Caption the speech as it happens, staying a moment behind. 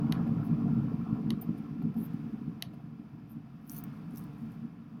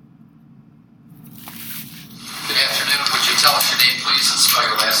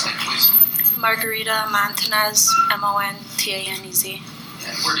Margarita Montanez, Montanez.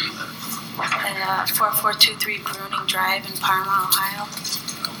 And where do you live? 4423 Bruning Drive in Parma, Ohio.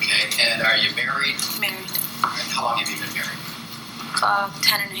 Okay, and are you married? Married. And how long have you been married?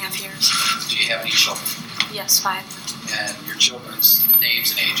 10 and a half years. Do you have any children? Yes, 5. And your children's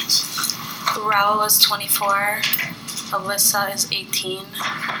names and ages? Raul is 24. Alyssa is 18.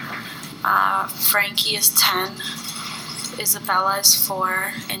 Frankie is 10. Isabella is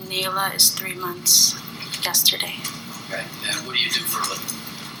 4. And Nayla is 3 months yesterday. Okay, and what do you do for a living?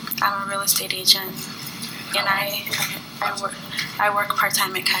 I'm a real estate agent. And I work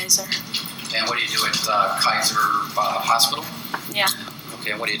part-time at Kaiser. And what do you do at Kaiser Hospital? Yeah.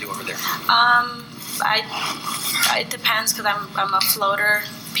 Okay, and what do you do over there? It depends because I'm a floater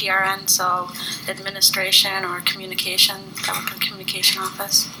PRN, so administration or communication. I work in the communication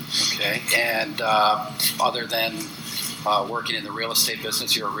office. Okay, and other than working in the real estate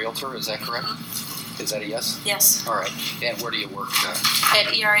business, you're a realtor, is that correct? Mm-hmm. Is that a yes? Yes. All right, and where do you work?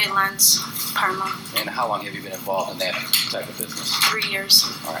 At ERA Lens, Parma. And how long have you been involved in that type of business? 3 years.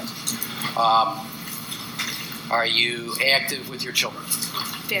 All right. Are you active with your children?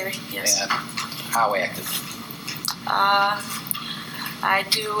 Very, yes. And how active? I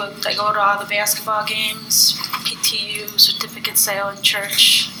go to all the basketball games, PTU, certificate sale in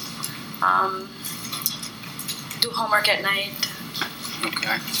church, do homework at night.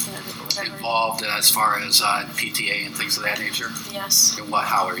 Okay. Whatever. Involved as far as PTA and things of that nature? Yes. And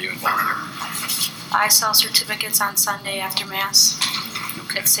how are you involved here? I sell certificates on Sunday after Mass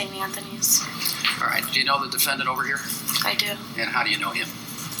at St. Anthony's. All right. Do you know the defendant over here? I do. And how do you know him?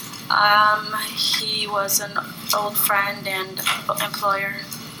 He was an old friend and employer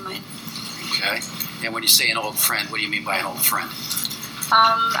of mine. Okay. And when you say an old friend, what do you mean by an old friend?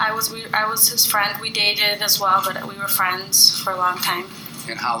 I was his friend. We dated as well, but we were friends for a long time.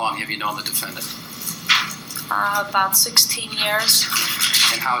 And how long have you known the defendant? About 16 years.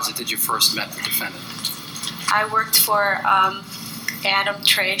 And how is it that you first met the defendant? I worked for Adam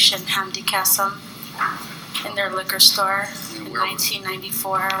Trash and Hamdi Kassem in their liquor store in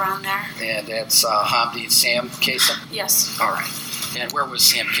 1994, around there. And that's Hamdi Sam Kasem? Yes. All right. And where was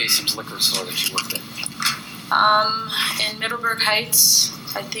Sam Kasem's liquor store that you worked at? In Middleburg Heights,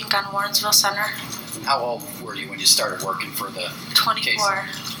 I think on Warrensville Center. And how old were you when you started working for the 24.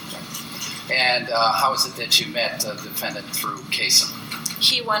 Kasem? And how is it that you met the defendant through Kasem?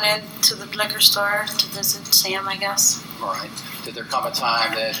 He went into the liquor store to visit Sam, I guess. All right. Did there come a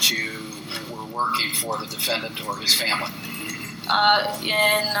time that you were working for the defendant or his family?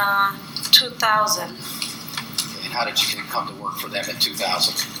 In 2000. And how did you come to work for them in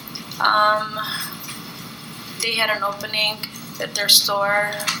 2000? They had an opening at their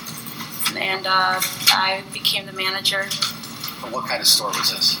store, and I became the manager. And what kind of store was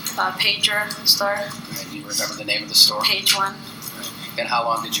this? Pager store. And do you remember the name of the store? Page One. And how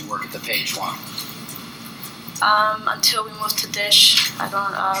long did you work at the Page One? Until we moved to Dish.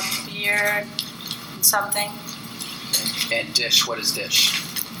 A year and something. And Dish, what is Dish?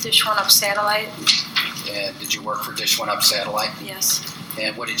 Dish One Up Satellite. And did you work for Dish One Up Satellite? Yes.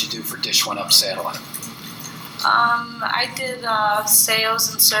 And what did you do for Dish One Up Satellite? I did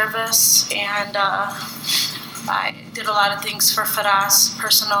sales and service, and I did a lot of things for Faraz,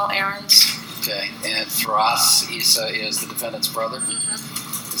 personal errands. Okay, and Faraz Issa is the defendant's brother?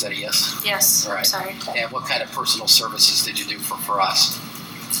 Mm-hmm. Is that a yes? Yes, All right. Sorry. And what kind of personal services did you do for Faraz?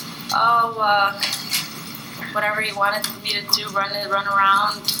 Whatever he wanted me to do, run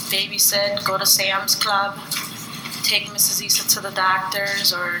around, babysit, go to Sam's Club, take Mrs. Issa to the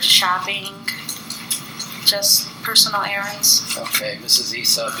doctors or shopping, just personal errands. Okay, Mrs.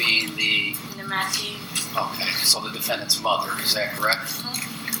 Issa being the... Namati. Okay, so the defendant's mother, is that correct?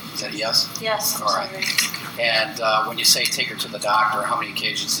 Mm-hmm. Is that a yes? Yes, I'm All right. sorry. And when you say take her to the doctor, how many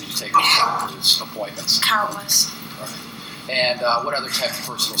occasions did you take her to doctor's appointments? Countless. All right. And what other type of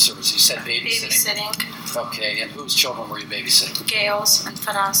personal services? You said babysitting? Babysitting. Okay, and whose children were you babysitting? Gail's and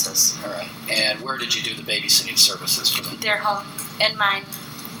Faraz's. All right. And where did you do the babysitting services for them? Their home and mine.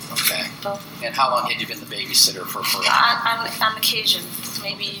 Okay. Both. And how long had you been the babysitter for? On occasion,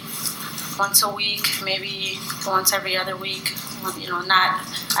 maybe once a week, maybe once every other week.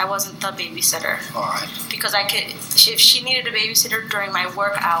 I wasn't the babysitter. All right. Because I could, if she needed a babysitter during my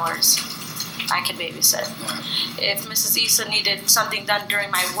work hours, I could babysit. All right. If Mrs. Issa needed something done during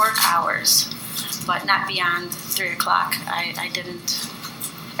my work hours, but not beyond 3 o'clock, I didn't.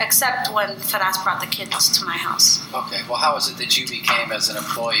 Except when Faraz brought the kids to my house. Okay. Well, how is it that you became, as an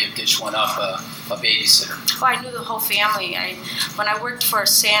employee of Dish One Up, a babysitter? Well, I knew the whole family. When I worked for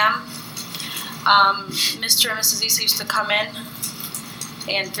Sam, Mr. and Mrs. Issa used to come in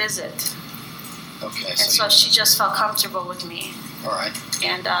and visit. Okay. And so she just felt comfortable with me. All right.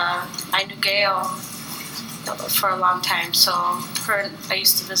 And I knew Gail for a long time, so I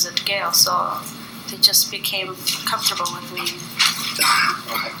used to visit Gail, so they just became comfortable with me.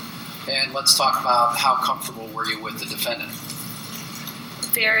 Okay. And let's talk about how comfortable were you with the defendant?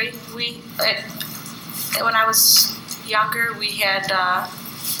 Very. When I was younger, we had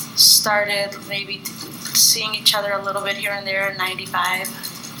started maybe seeing each other a little bit here and there in '95.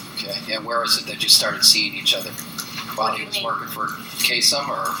 Okay. And where is it that you started seeing each other? While he was working for KSUM,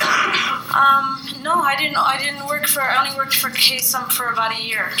 or? No, I didn't work for. I only worked for KSUM for about a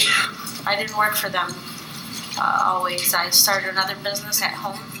year. I didn't work for them always. I started another business at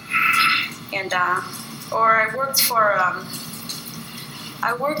home, and or I worked for.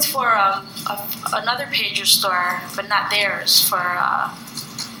 Another pager store, but not theirs. For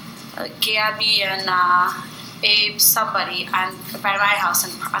Gabby and Abe, somebody by my house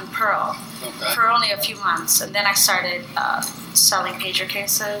on Pearl. Okay. For only a few months, and then I started selling pager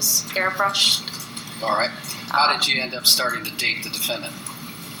cases, airbrushed. All right. How did you end up starting to date the defendant?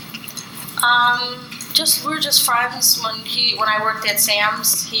 We were just friends. When I worked at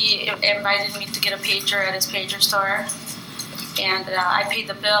Sam's, he invited me to get a pager at his pager store, and I paid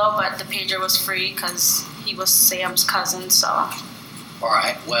the bill, but the pager was free because he was Sam's cousin. So. All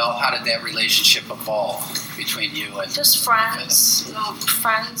right. Well, how did that relationship evolve between you and? Just friends,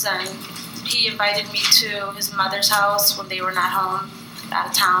 friends, and he invited me to his mother's house when they were not home, out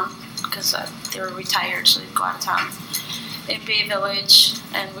of town, because they were retired, so they'd go out of town, in Bay Village,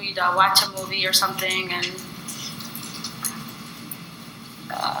 and we'd watch a movie or something, and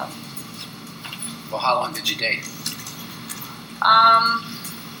Well, how long did you date?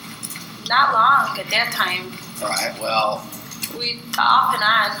 not long at that time. All right. Well. We off and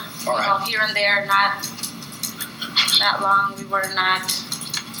on, All right. Here and there, not long. We were not.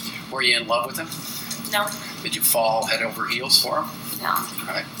 Were you in love with him? No, Did you fall head over heels for him? no. All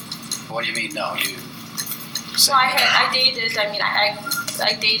right. What do you mean, no? You. Well, I dated. I mean,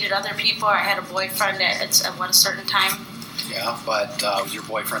 I dated other people. I had a boyfriend at a certain time. Yeah, but was your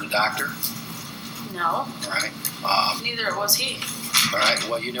boyfriend a doctor? No, All right. neither was he. All right.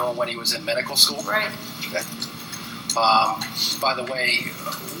 Well, you knew him when he was in medical school? Right. Okay. By the way,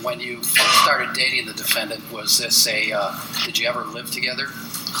 when you first started dating the defendant, was this did you ever live together?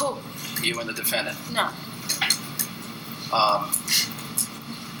 Who? You and the defendant? No.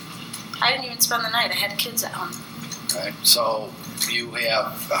 I didn't even spend the night. I had kids at home. Right. So you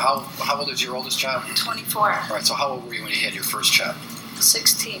have, how old is your oldest child? 24. All right. So how old were you when you had your first child?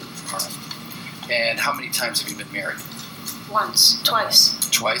 16. All right. And how many times have you been married? Once. Twice.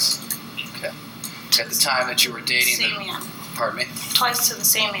 Twice? Okay. At the time that you were dating Same man. Pardon me? Twice to the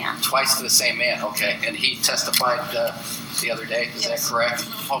same man. Twice to the same man, okay. And he testified the other day, is Yes. that correct?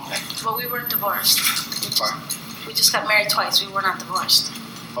 Mhm. Okay. But we weren't divorced. Pardon? We just got married twice. We were not divorced.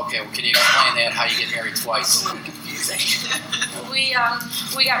 Okay, well, can you explain that, how you get married twice? We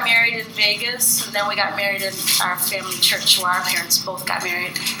got married in Vegas, and then we got married in our family church where our parents both got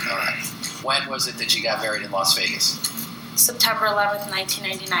married. All right. When was it that you got married in Las Vegas? September 11th,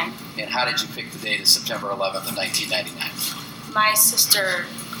 1999. And how did you pick the date of September 11th of 1999? My sister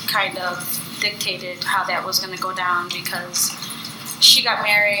kind of dictated how that was going to go down because she got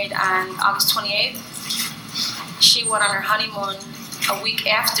married on August 28th. She went on her honeymoon a week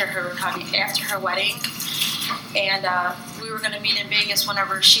after her wedding, and we were going to meet in Vegas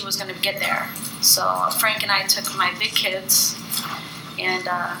whenever she was going to get there. So Frank and I took my big kids, and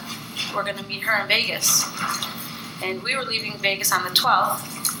we're going to meet her in Vegas. And we were leaving Vegas on the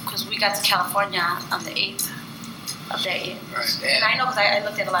 12th because we got to California on the 8th of that year. Right. And I know because I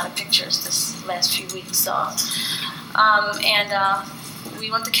looked at a lot of pictures this last few weeks. So,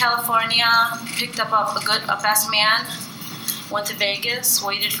 we went to California, picked up a best man, went to Vegas,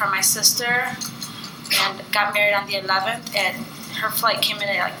 waited for my sister, and got married on the 11th. And her flight came in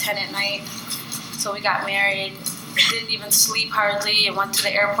at like 10 at night. So we got married, didn't even sleep hardly, and went to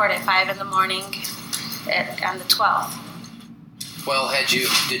the airport at 5 in the morning on the 12th. Well,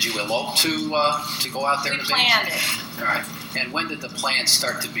 did you elope to go out there We to planned Vegas? it. All right. And when did the plan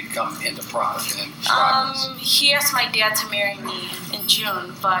start to become into progress? He asked my dad to marry me in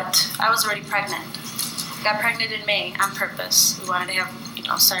June, but I was already pregnant. Got pregnant in May on purpose. We wanted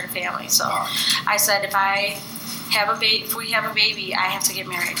to start a family. So All right. I said, if we have a baby, I have to get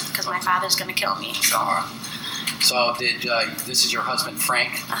married because my father's going to kill me. So, All right. So this is your husband,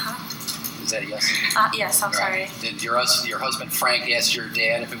 Frank? uh-huh. Is that a yes? Yes, I'm All right. sorry. Did your husband Frank ask your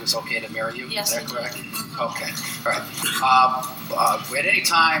dad if it was okay to marry you? Yes, Is that he did. correct? Okay. All right. At any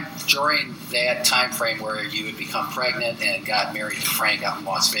time during that time frame where you had become pregnant and got married to Frank out in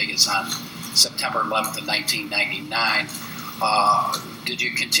Las Vegas on September 11th of 1999. Did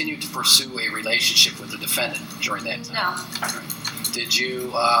you continue to pursue a relationship with the defendant during that time? No, Did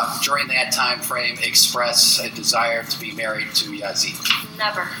you, during that time frame, express a desire to be married to Yazid?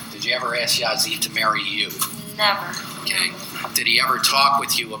 never, Did you ever ask Yazid to marry you? never, Okay. Did he ever talk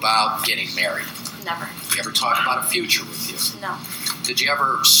with you about getting married? never, Did he ever talk about a future with you? no, Did you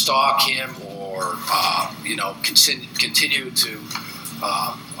ever stalk him or, continue to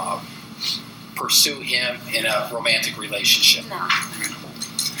pursue him in a romantic relationship? no,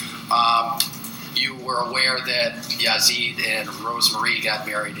 You were aware that Yazid and Rosemarie got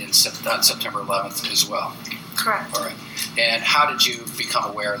married on September 11th as well. correct. All right. And how did you become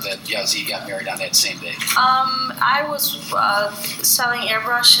aware that Yazid got married on that same day? I was selling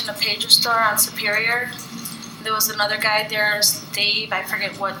airbrush in a pager store on Superior. There was another guy there, Dave, I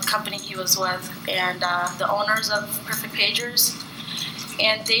forget what company he was with, and the owners of Perfect Pagers.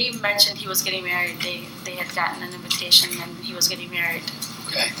 And Dave mentioned he was getting married. They had gotten an invitation and he was getting married.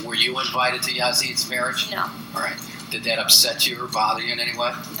 Okay. Were you invited to Yazid's marriage? No, All right. Did that upset you or bother you in any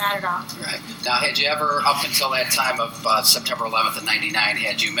way? not at all. All right. Now, had you ever, up until that time of September 11th of 99,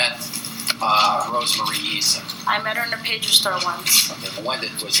 had you met Rosemarie Issa? I met her in a pager store once. Okay. When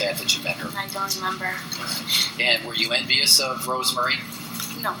was that you met her? I don't remember. All right. And were you envious of Rosemarie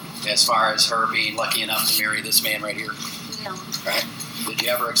No, as far as her being lucky enough to marry this man right here? no, Right? Did you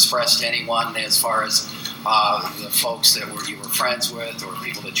ever express to anyone as far as the folks that you were friends with or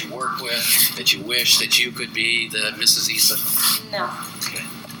people that you worked with that you wish that you could be the Mrs. Issa? no. Okay.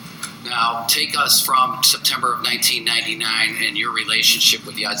 Now, take us from September of 1999 and your relationship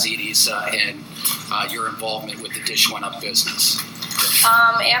with Yazid Issa and your involvement with the Dish One Up business.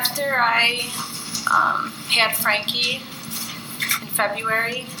 After I had Frankie in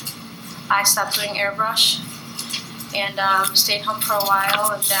February, I stopped doing airbrush and stayed home for a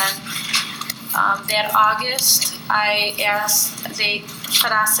while. And then that August, I asked,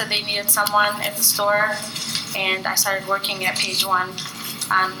 Farah said they needed someone at the store, and I started working at Page One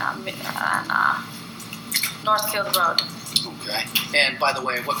on Northfield Road. Okay. And by the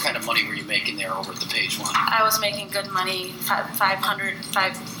way, what kind of money were you making there over at the Page One? I was making good money,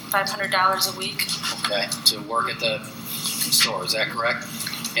 $500 a week. Okay. To work at the store, is that correct?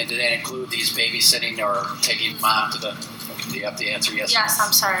 And did that include these babysitting or taking mom to the? Do you have to answer yes? Yes,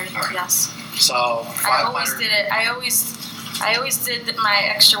 I'm sorry. All right. Yes. So I always 500. did it. I always did my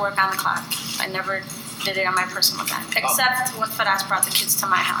extra work on the clock. I never did it on my personal time, except when Faraz brought the kids to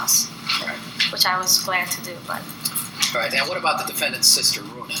my house, Right. which I was glad to do. But All right. And what about the defendant's sister,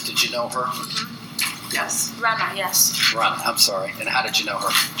 Runa? Did you know her? Yes. Rana, yes, Runa. I'm sorry. And how did you know her?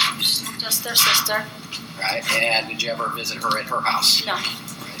 just their sister. Right. And did you ever visit her at her house? No, Right.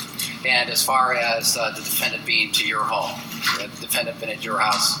 And as far as the defendant being to your home, had the defendant been at your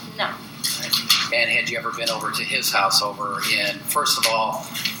house? no, Right. And had you ever been over to his house over in, first of all,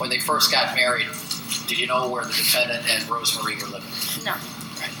 when they first got married, did you know where the defendant and Rosemarie were living? no,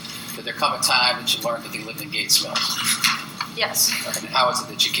 Right. Did there come a time that you learned that they lived in Gates Mills? yes. And how is it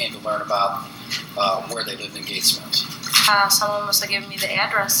that you came to learn about where they lived in Gates Mills? Someone must have given me the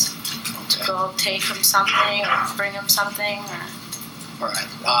address to Okay. go take him something or bring him something. Or All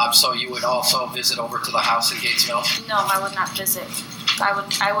right. So you would also visit over to the house in Gates Mills? no, I would not visit.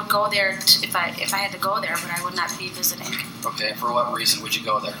 I would go there if I had to go there, but I would not be visiting. Okay. For what reason would you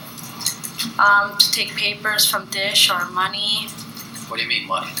go there? To take papers from Dish or money. What do you mean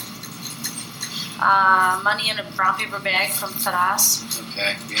money? Money in a brown paper bag from Faraz.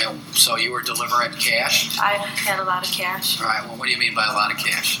 Okay. Yeah. So you were delivering cash? I had a lot of cash. All right. Well, what do you mean by a lot of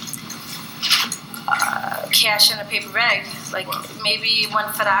cash? Cash in a paper bag. Like Wow. maybe when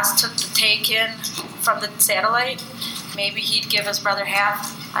Faraz took the take in from the satellite, maybe he'd give his brother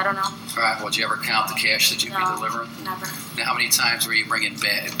half. I don't know. All right. Well, did you ever count the cash that you'd be No, delivering? never. Now, how many times were you bringing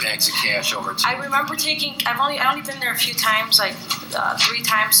bags of cash over to? I remember taking. I only been there a few times, like 3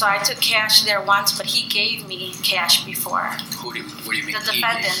 times. So I took cash there once, but he gave me cash before. What do you mean? The he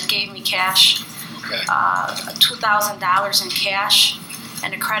defendant gave me cash, gave? Okay. $2,000 in cash,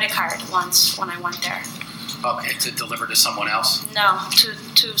 and a credit card once when I went there. Okay. To deliver to someone else? No,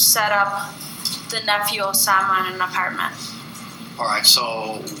 to set up the nephew Osama in an apartment. All right.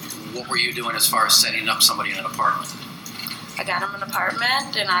 So what were you doing as far as setting up somebody in an apartment? I got him an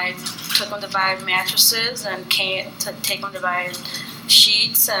apartment, and I took him to buy mattresses and came to take him to buy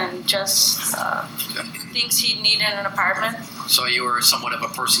sheets and just things he'd need in an apartment. So you were somewhat of a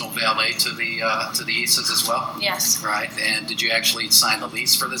personal valet to the Issas as well? Yes. Right. And did you actually sign the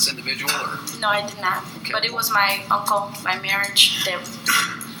lease for this individual? Or? No, I did not. Okay. But it was my uncle, my marriage, that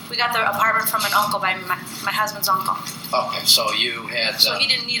We got the apartment from an uncle by my husband's uncle. Okay, so you had. So he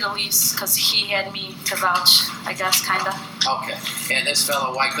didn't need a lease because he had me to vouch, I guess, kind of. Okay, and this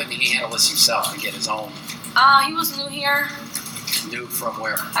fellow, why couldn't he handle this himself and get his own? He was new here. New from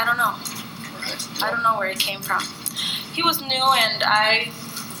where? I don't know. Right. I don't know where he came from. He was new and I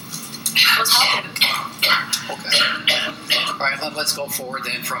was helping. Okay. All right, let's go forward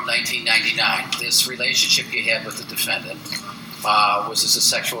then from 1999. This relationship you had with the defendant, was this a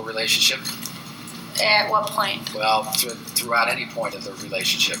sexual relationship? At what point? Well, throughout any point of the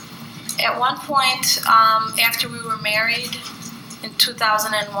relationship. At one point, after we were married in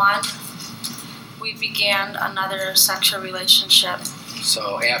 2001, we began another sexual relationship.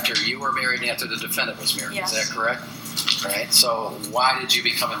 So after you were married and after the defendant was married, Yes. Is that correct? Right. So why did you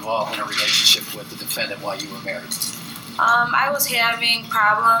become involved in a relationship with the defendant while you were married? I was having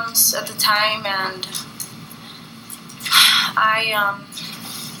problems at the time, and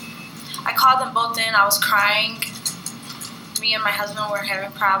I called them both in. I was crying. Me and my husband were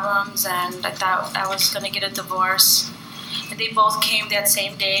having problems, and I thought I was going to get a divorce. And they both came that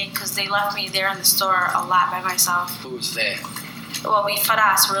same day because they left me there in the store a lot by myself. Who was they? Well,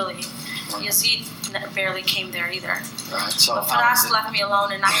 Faras, really. Yazid barely came there either. Right. So But how was Faras it? left me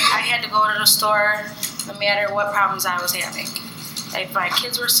alone, and I had to go to the store no matter what problems I was having. If my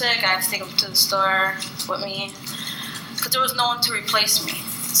kids were sick, I had to take them to the store with me because there was no one to replace me.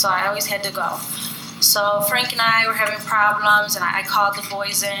 So I always had to go. So Frank and I were having problems, and I called the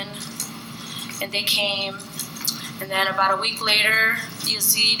boys in, and they came. And then about a week later,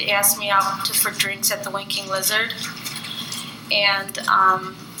 Yazid asked me out for drinks at the Winking Lizard, and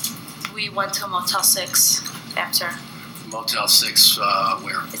we went to Motel 6 after. Motel 6,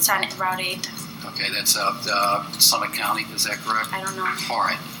 where? It's on Route 8. Okay, that's out Summit County, is that correct? I don't know. All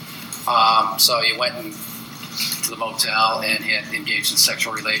right. So you went to the motel and had engaged in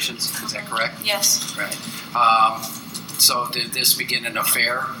sexual relations, is that correct? Yes. Right. So did this begin an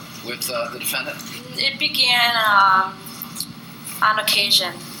affair with the defendant? It began on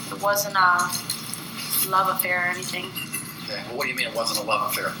occasion. It wasn't a love affair or anything. Okay. Well, what do you mean it wasn't a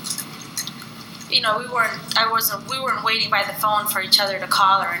love affair? You know, we weren't waiting by the phone for each other to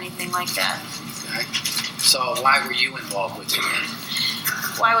call or anything like that. Okay. So why were you involved with him?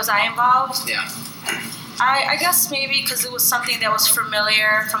 Why was I involved? Yeah. I guess maybe because it was something that was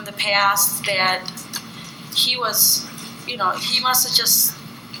familiar from the past, that he was, you know, he must have just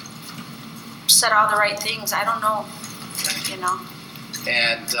said all the right things. I don't know, you know.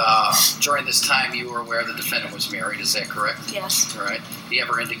 And during this time, you were aware the defendant was married, is that correct? Yes. All right. Did he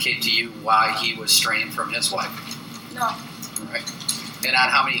ever indicate to you why he was straying from his wife? No, All right. And on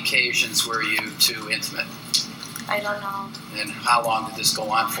how many occasions were you two intimate? I don't know. And how long did this go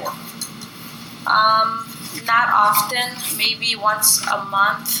on for? Not often. Maybe once a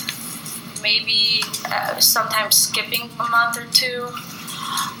month. Maybe sometimes skipping a month or two.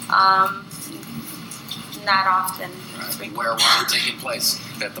 Not often. Right. Where was it taking place?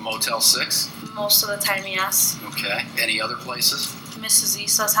 At the Motel 6? Most of the time, yes. Okay. Any other places? Mrs.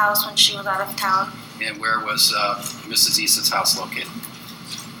 Issa's house when she was out of town. And where was Mrs. Issa's house located?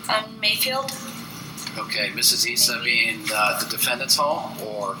 And Mayfield, Okay. Mrs. Issa being the defendant's home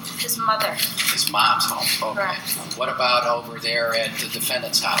or his mother. his mom's home? Okay. Correct. What about over there at the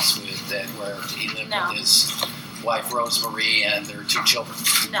defendant's house where he lived No. with his wife Rosemarie and their two children?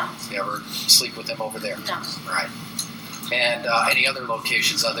 No, You ever sleep with them over there? no. Right. And any other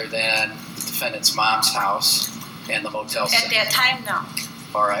locations other than the defendant's mom's house and the Motel 6? At that time, no.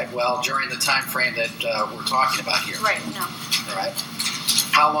 All right. Well, during the time frame that we're talking about here. Right, no. All right.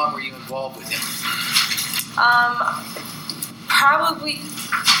 How long were you involved with him? Probably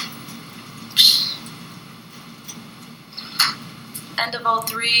end of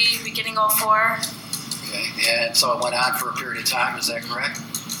 03, beginning 04. Okay. And so it went on for a period of time. Is that correct?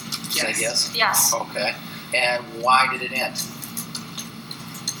 Yes. Say yes. Yes. Okay. And why did it end?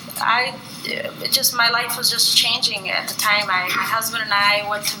 My life was just changing at the time. My husband and I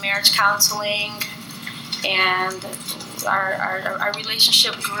went to marriage counseling, and our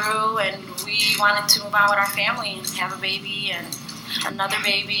relationship grew, and we wanted to move on with our family and have a baby and another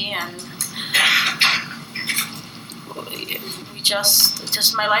baby, and we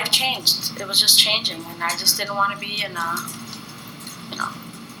just my life changed. It was just changing, and I just didn't want to be in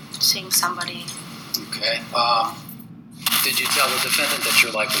seeing somebody. Okay. Did you tell the defendant that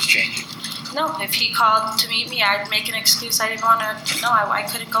your life was changing? No, if he called to meet me, I'd make an excuse. I didn't want to. No, I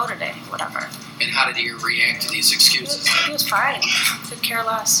couldn't go today. Whatever. And how did he react to these excuses? He was fine. Could care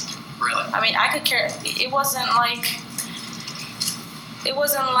less. Really? I mean, I could care. It wasn't like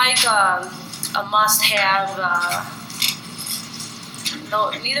a must-have. No,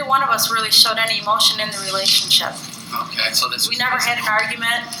 neither one of us really showed any emotion in the relationship. Okay, so this We never had an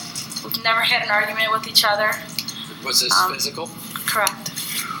argument. We've never had an argument with each other. Was this physical? Correct.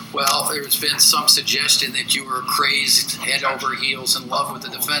 Well, there's been some suggestion that you were crazed, head over heels in love with the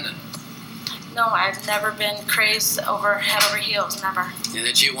defendant, No, I've never been crazed over head over heels, never. and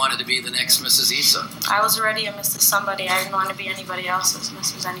that you wanted to be the next Mrs. Issa. I was already a Mrs. Somebody. I didn't want to be anybody else's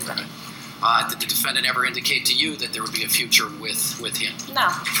Mrs. Anybody. Did the defendant ever indicate to you that there would be a future with him?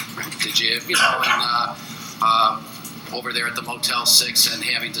 No, Did you, over there at the Motel 6 and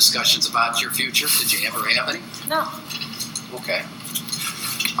having discussions about your future, did you ever have any? no. Okay.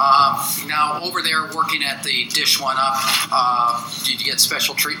 Now, over there working at the Dish One Up, did you get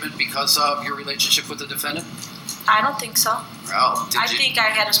special treatment because of your relationship with the defendant? I don't think so. Well, I think I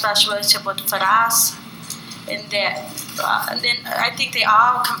had a special relationship with Faraz, and then I think they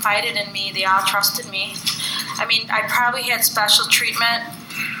all confided in me. They all trusted me. I mean, I probably had special treatment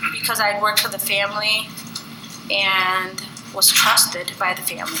because I'd worked for the family and was trusted by the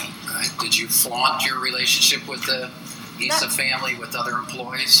family. Right. Did you flaunt your relationship with the Issa No. family, with other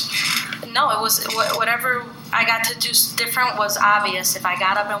employees? No, it was whatever I got to do different was obvious. If I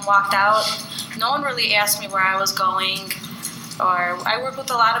got up and walked out, no one really asked me where I was going. Or I work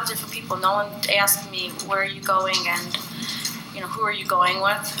with a lot of different people. No one asked me where are you going and who are you going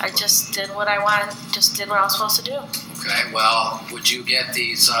with. I just did what I wanted. Just did what I was supposed to do. Okay. Well, would you get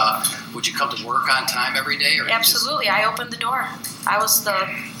these? Would you come to work on time every day, or Absolutely, I opened the door. I was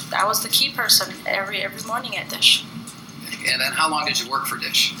the key person every morning at Dish. And then, how long did you work for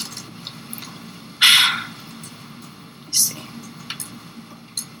Dish? Let me see.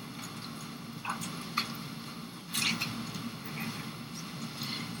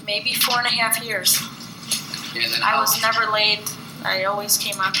 Maybe 4.5 years. And then I was never late. I always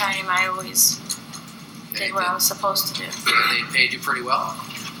came on time. I always did what I was supposed to do. They paid you pretty well.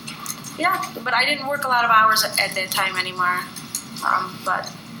 Yeah, but I didn't work a lot of hours at that time anymore.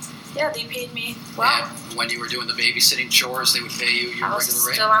 But yeah, they paid me well. And when you were doing the babysitting chores, they would pay you your I was regular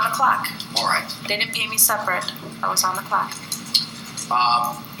rate? still on the clock. All right. They didn't pay me separate. I was on the clock.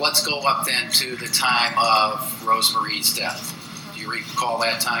 Let's go up then to the time of Rosemarie's death. Do you recall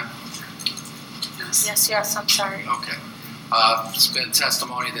that time? Yes, I'm sorry. Okay. It's been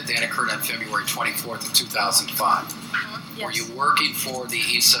testimony that that occurred on February 24th of 2005. Yes. Were you working for the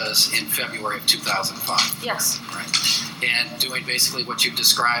Issas in February of 2005? Yes. Right. And doing basically what you've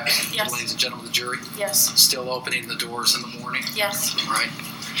described, Yes. ladies and gentlemen of the jury? Yes. Still opening the doors in the morning? Yes. Right.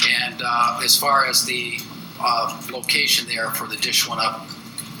 And as far as the location there for the Dish One Up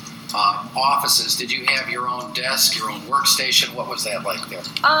offices, did you have your own desk, your own workstation? What was that like there?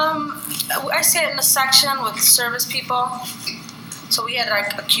 I sat in a section with service people. So we had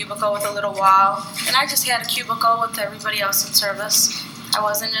like a cubicle with a little wall, and I just had a cubicle with everybody else in service. I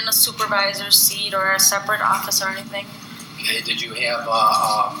wasn't in a supervisor's seat or a separate office or anything. Okay. Did you have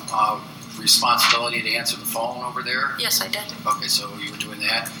responsibility to answer the phone over there? Yes, I did. Okay, so you were doing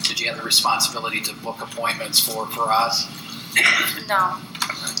that. Did you have the responsibility to book appointments for Faraz? No.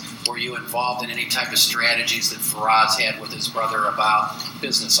 Were you involved in any type of strategies that Faraz had with his brother about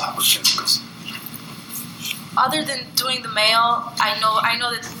business opportunities? Other than doing the mail, I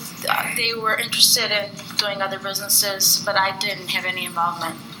know that they were interested in doing other businesses, but I didn't have any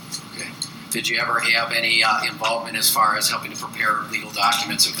involvement. Okay. Did you ever have any involvement as far as helping to prepare legal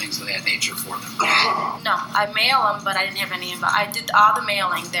documents or things of that nature for them? No, I mail them, but I didn't have any I did all the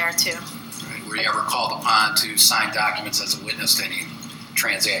mailing there too. Right. Were you ever called upon to sign documents as a witness to any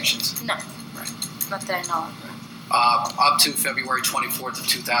transactions? No. Right. Not that I know of. Up to February 24th of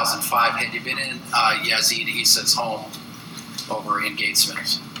 2005, had you been in Yazid Issa's home over in Gates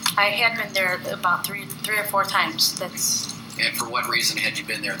Mills? I had been there about three or four times. That's And for what reason had you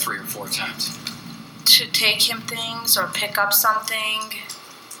been there 3 or 4 times? to take him things or pick up something,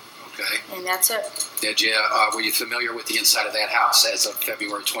 Okay. and that's it. Did you, were you familiar with the inside of that house as of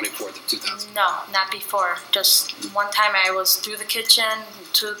February 24th of 2000? No, not before. Just one time I was through the kitchen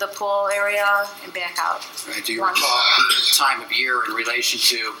to the pool area and back out. Right. Do you Once. recall the time of year in relation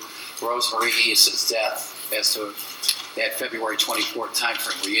to Rosemarie Issa's death as to that February 24th time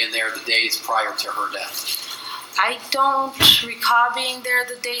frame? Were you in there the days prior to her death? I don't recall being there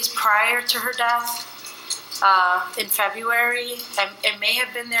the days prior to her death. In February, it may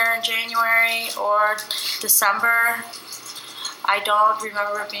have been there in January or December. I don't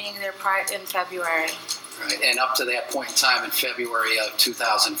remember being there in February. Right. And up to that point in time in February of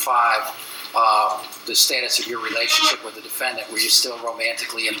 2005, the status of your relationship with the defendant, were you still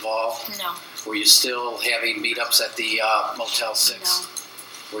romantically involved? No, Were you still having meetups at the Motel 6?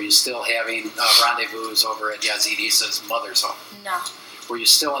 no, Were you still having rendezvous over at Yazid Issa's mother's home? no. were you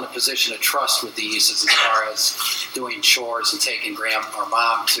still in a position of trust with the Isas as far as doing chores and taking grandma or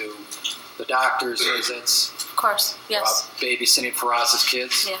mom to the doctor's visits, Of course, yes, babysitting Faraz's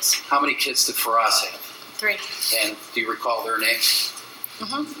kids? yes, How many kids did Faraz have? 3. And do you recall their names?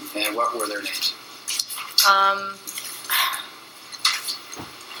 Mm-hmm. And what were their names?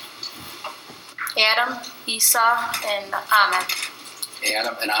 Adam, Isa, and Ahmed.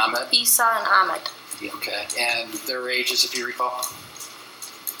 Adam and Ahmed? Isa and Ahmed. Okay. And their ages, if you recall?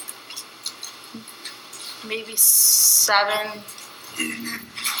 Maybe 7,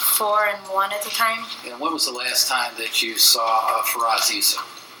 4, and 1 at the time. And when was the last time that you saw Faraz Isa?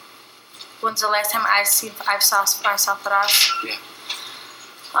 When's the last time I saw Faraz? Yeah.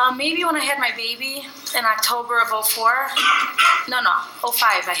 Maybe when I had my baby in October of 04. No,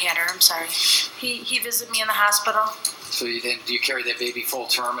 05 I had her, I'm sorry. He visited me in the hospital. So do you carry that baby full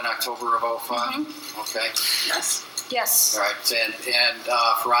term in October of 05? Okay. Yes. Yes. All right. And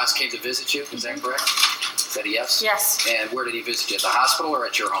Faraz came to visit you, is that correct? Is that a yes? Yes, And where did he visit you? At the hospital or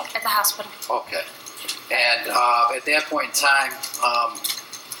at your home? at the hospital. Okay. And at that point in time,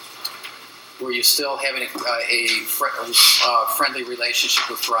 were you still having a friendly relationship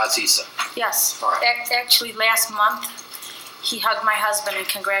with Faraz Isa? Yes. All right. Actually, last month, he hugged my husband and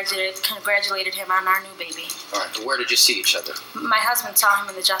congratulated him on our new baby. All right. But where did you see each other? My husband saw him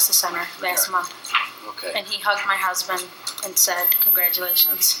in the Justice Center last month, Okay. and he hugged my husband and said,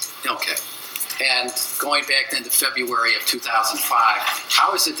 congratulations. Okay. And going back then to February of 2005,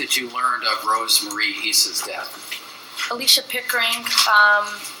 how is it that you learned of Rosemarie Isa's death? Alicia Pickering,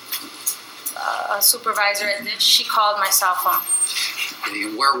 a supervisor at this, she called my cell phone.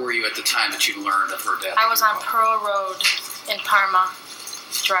 And where were you at the time that you learned of her death? I was on Pearl Road in Parma,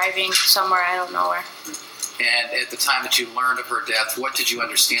 driving somewhere, I don't know where. And at the time that you learned of her death, what did you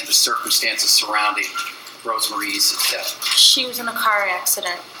understand the circumstances surrounding Rosemarie Isa's death? She was in a car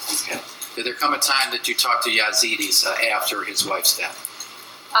accident. Okay. Did there come a time that you talked to Yazid Isa after his wife's death?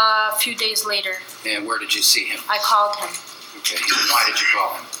 A few days later, And where did you see him? I called him Okay. And why did you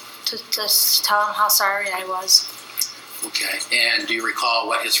call him? to just tell him how sorry I was. Okay. And do you recall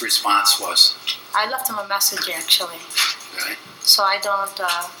what his response was? I left him a message, actually. Okay. So I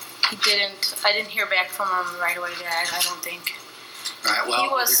didn't hear back from him right away, I don't think. All right. Well,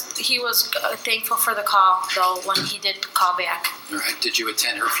 He was thankful for the call, though, when he did call back. all right. Did you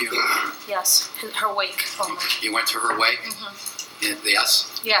attend her funeral? Yes, her wake only. You went to her wake?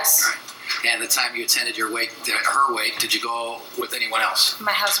 Yes? Yes, All right. And the time you attended her wake, did you go with anyone else?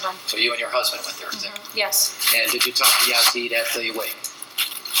 my husband. So you and your husband went there. is that- Yes, And did you talk to Yazid at the wake?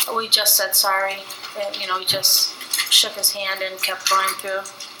 we just said sorry. He just shook his hand and kept going through.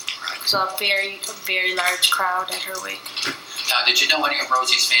 Right. So a very, very large crowd at her wake. Now, did you know any of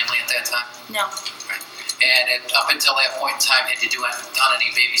Rosie's family at that time? No, Right. And up until that point in time, had you done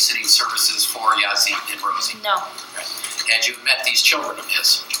any babysitting services for Yazid and Rosie? no. Right. Had you met these children of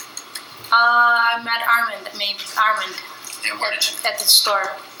his? I met Armand, And where did you? at the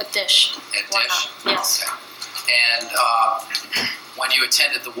store, at Dish. At Dish? Yes. Okay. And when you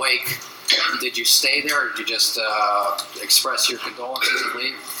attended the wake, did you stay there or did you just express your condolences and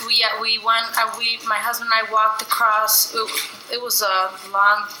leave? We went. My husband and I walked across. It was a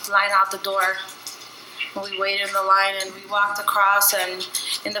long line out the door. We waited in the line and we walked across. And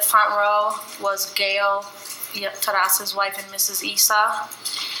in the front row was Gail, Taras's wife, and Mrs. Isa.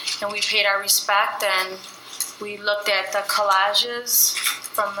 And we paid our respect and we looked at the collages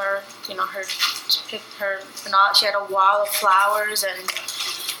from her. Her. And all, she had a wall of flowers and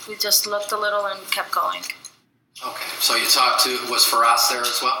we just looked a little and kept going. Okay. So you talked to, was Faraz there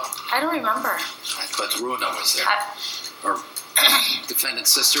as well? I don't remember. Right, but Runa was there. Or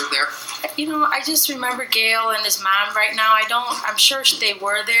defendant's sister there? I just remember Gail and his mom right now. I'm sure they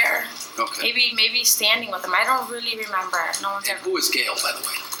were there. Okay. Maybe standing with them. I don't really remember. No one's And ever. who is Gail, by the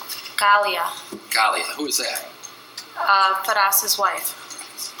way? Galia, Galia. Who is that? Faras's wife.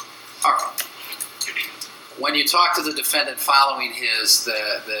 All right. When you talked to the defendant following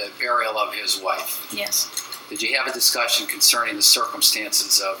the burial of his wife, Yes. did you have a discussion concerning the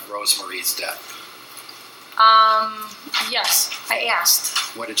circumstances of Rosemarie's death? Yes. I asked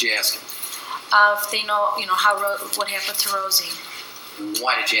What did you ask him? if they know, what happened to Rosie,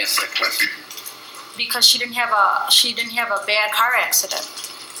 Why did you ask that question? because she didn't have a bad car accident.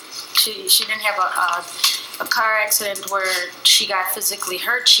 She didn't have a car accident where she got physically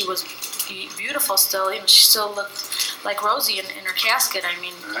hurt. She was beautiful still. She still looked like Rosie in her casket. I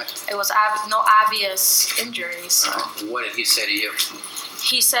mean, All right. it was no obvious injuries. All right. What did he say to you?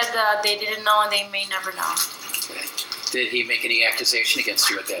 He said they didn't know and they may never know. Okay. Did he make any accusation against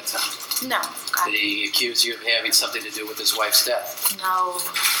you at that time? No. God, Did he accuse you of having something to do with his wife's death? no.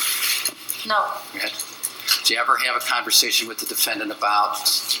 No. Okay. Did you ever have a conversation with the defendant about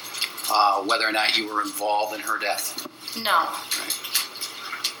whether or not you were involved in her death? No.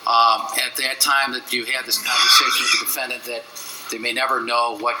 At that time that you had this conversation with the defendant that they may never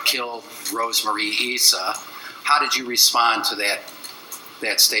know what killed Rosemarie Issa, how did you respond to that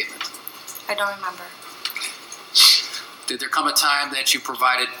statement? I don't remember. Did there come a time that you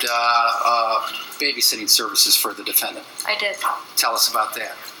provided babysitting services for the defendant? I did. Tell us about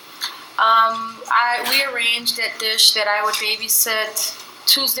that. We arranged at Dish that I would babysit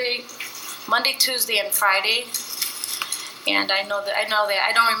Monday, Tuesday, and Friday. And I know that. I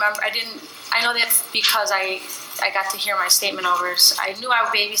don't remember. I know that because I got to hear my statement over. So I knew I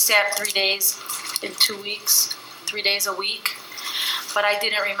would babysat 3 days in 2 weeks, 3 days a week, but I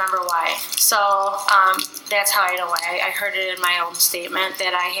didn't remember why. So that's how I know why. I heard it in my own statement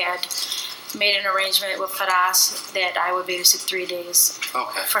that I had made an arrangement with Faraz that I would babysit 3 days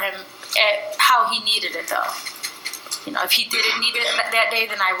for him. How he needed it, though. If he didn't need it that day,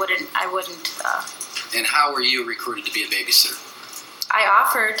 then I wouldn't. And how were you recruited to be a babysitter? I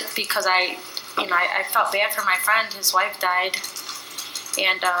offered because I felt bad for my friend. His wife died,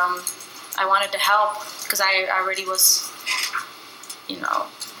 and I wanted to help because I already was, a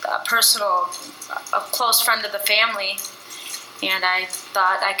close friend of the family, and I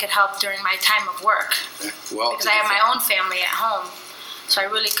thought I could help during my time of work because I have my own family at home. So I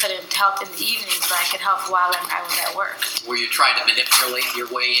really couldn't help in the evenings, but I could help while I was at work. Were you trying to manipulate your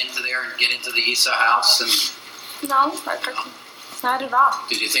way into there and get into the Issa house? No, not at all.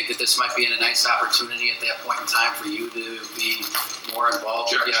 Did you think that this might be a nice opportunity at that point in time for you to be more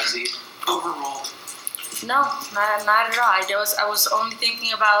involved with Yazid? Overruled. No, not at all. I was only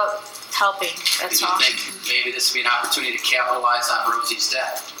thinking about helping. That's all. Did you think maybe this would be an opportunity to capitalize on Rosie's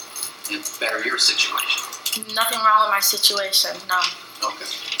death and better your situation? Nothing wrong with my situation. No. Okay.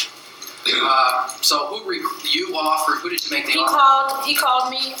 So who did you make the offer? He called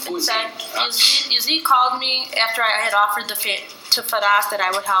me and said, Yazid called me after I had offered to Faraz that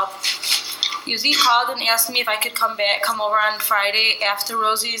I would help. Yazid called and asked me if I could come over on Friday after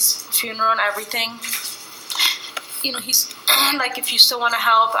Rosie's funeral and everything. He's like, if you still want to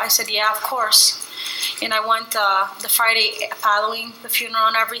help, I said, yeah, of course. And I went the Friday following the funeral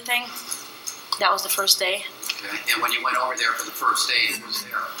and everything. That was the first day. Okay. And when you went over there for the first day, who was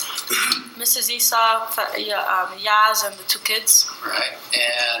there? Mrs. Issa, Yaz, and the 2 kids. Right.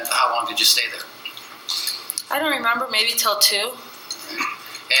 And how long did you stay there? I don't remember. Maybe till 2. Right.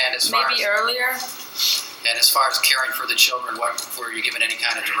 And maybe earlier. And as far as caring for the children, were you given any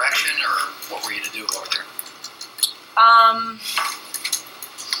kind of direction, or what were you to do over there?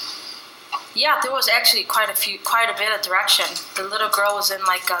 Yeah, there was actually quite a bit of direction. The little girl was in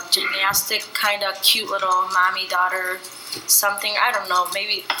like a gymnastic kind of cute little mommy-daughter something. I don't know,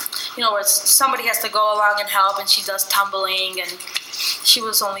 maybe, where somebody has to go along and help, and she does tumbling, and she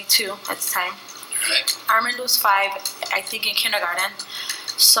was only 2 at the time. Right. Armand was 5, I think, in kindergarten.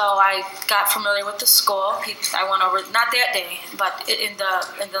 So I got familiar with the school. I went over, not that day, but in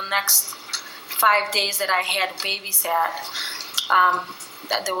the next 5 days that I had babysat,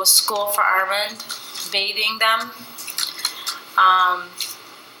 that there was school for Armand, bathing them,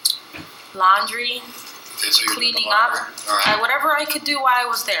 laundry, cleaning up. Right. Whatever I could do while I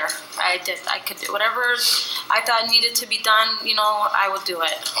was there, I did. I could do whatever I thought needed to be done. I would do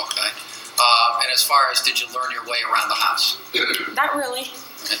it. Okay. And as far as, did you learn your way around the house? Not really.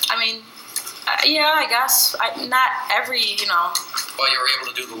 I mean, yeah, I guess. Not every, Well, you were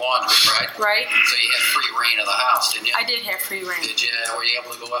able to do the laundry, right? Right. So you had free reign of the house, didn't you? I did have free reign. Were you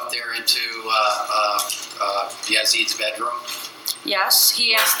able to go up there into Yazid's bedroom? Yes,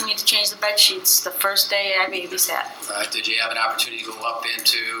 he asked me to change the bed sheets the first day I babysat. Right. Did you have an opportunity to go up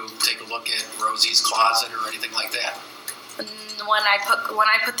take a look at Rosie's closet or anything like that? When I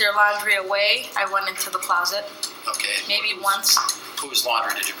put their laundry away, I went into the closet. Okay. Maybe once. Whose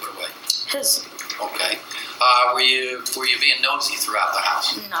laundry did you put away? His. Okay. Were you being nosy throughout the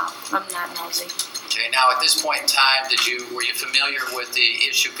house? No, I'm not nosy. Okay. Now, at this point in time, were you familiar with the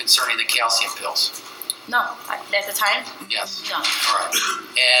issue concerning the calcium pills? No, at the time. Yes. No. All right.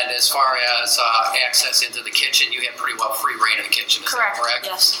 And as far as access into the kitchen, you had pretty well free reign of the kitchen. Is Correct. that correct?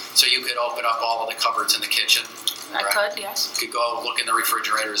 Yes. So you could open up all of the cupboards in the kitchen. I could. Yes. You could go look in the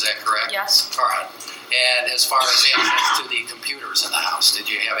refrigerator. Is that correct? Yes. All right. And as far as access to the computers in the house, did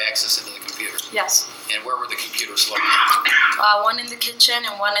you have access into the computers? Yes. And where were the computers located? One in the kitchen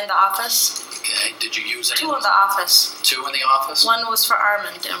and one in the office. Okay, did you use any? Two in the office. Two in the office? One was for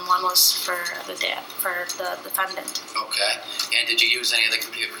Armand and one was for the defendant. Okay, and did you use any of the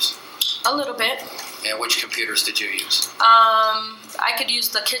computers? A little bit. And which computers did you use? I could use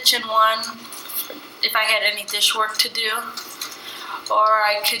the kitchen one if I had any dish work to do, or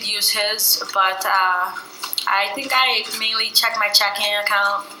I could use his, but I think I mainly check my checking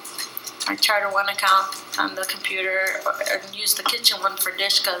account, my Charter One account on the computer, and use the kitchen one for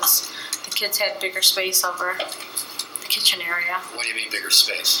dish because the kids had bigger space over the kitchen area. What do you mean bigger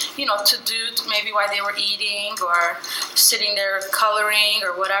space? You know, to do maybe while they were eating or sitting there coloring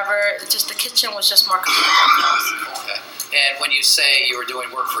or whatever. Just the kitchen was just more comfortable for us. Okay. And when you say you were doing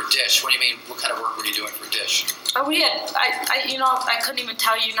work for Dish, what do you mean? What kind of work were you doing for Dish? Oh, we had, I couldn't even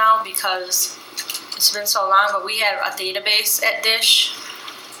tell you now because it's been so long, but we had a database at Dish,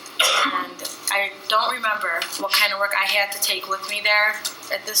 and I don't remember what kind of work I had to take with me there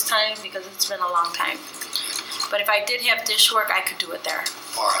at this time because it's been a long time. But if I did have dish work, I could do it there.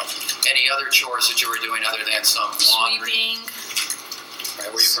 All right. Any other chores that you were doing other than some laundry? Sweeping.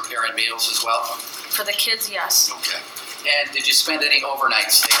 Right. Were you preparing meals as well? For the kids, yes. Okay. And did you spend any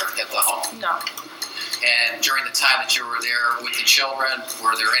overnights there at the home? No. And during the time that you were there with the children,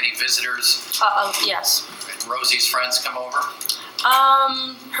 were there any visitors? Yes. Did Rosie's friends come over?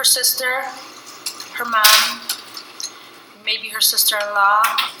 Her sister, her mom, maybe her sister-in-law,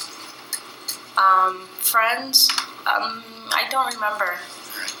 friends. I don't remember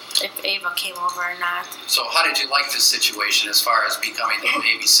if Ava came over or not. So how did you like this situation as far as becoming the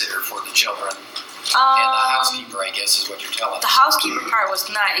babysitter for the children? And the housekeeper, I guess, is what you're telling The us. housekeeping part was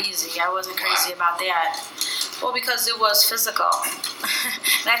not easy. I wasn't crazy about that. Well, because it was physical.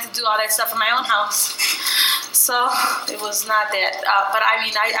 And I had to do all that stuff in my own house. So it was not that. But I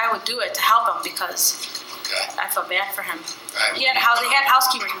mean, I would do it to help him because Okay. I felt bad for him. Right. They had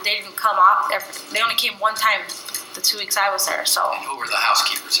housekeepers, but they didn't come off. They only came one time the 2 weeks I was there. So And who were the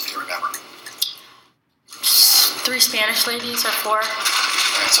housekeepers, if you remember? 3 Spanish ladies or 4.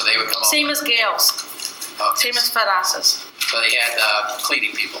 Right, so they would come Same as Gail's. Okay. Same as Fedas's. So they had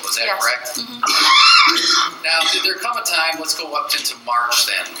cleaning people, is that Yes. correct? Now, did there come a time, let's go up into March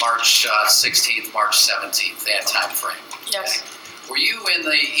then, March 16th, March 17th, that time frame? Yes. Okay. Were you in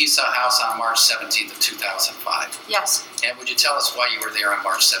the Esau house on March 17th of 2005? Yes. And would you tell us why you were there on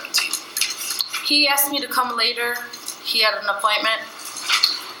March 17th? He asked me to come later. He had an appointment.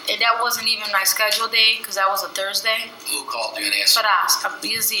 And that wasn't even my scheduled day because that was a Thursday. Who called you and asked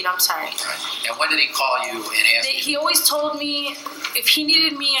you? Yazid, I'm sorry. Right. And when did he call you and ask you? He always told me if he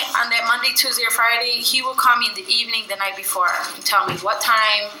needed me on that Monday, Tuesday, or Friday, he would call me in the evening the night before and tell me what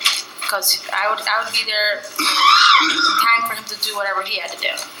time, because I would be there in time for him to do whatever he had to do.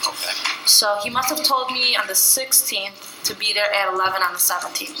 Okay. So he must have told me on the 16th to be there at 11 on the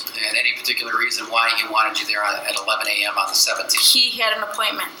 17th. And any particular reason why he wanted you there at 11 a.m. on the 17th? He had an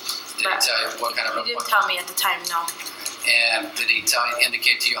appointment. Did he tell you what kind of He didn't appointment? tell me at the time, no. And did he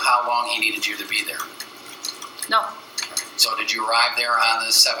indicate to you how long he needed you to be there? No. So did you arrive there on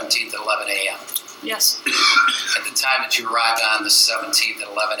the 17th at 11 a.m.? Yes. At the time that you arrived on the 17th at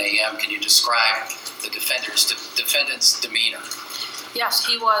 11 a.m., can you describe the defendant's demeanor? Yes,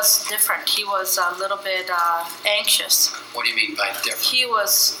 he was different. He was a little bit anxious. What do you mean by different? He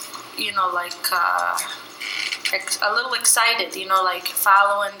was, like a little excited, like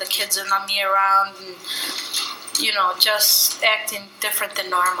following the kids and me around and, just acting different than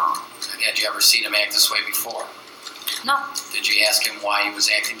normal. Had you ever seen him act this way before? No, Did you ask him why he was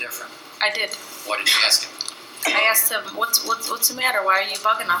acting different? I did. What did you ask him? I asked him, what's the matter? Why are you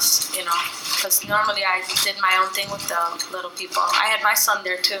bugging us? Because normally I did my own thing with the little people. I had my son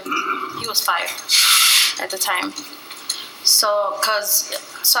there too. He was 5 at the time. So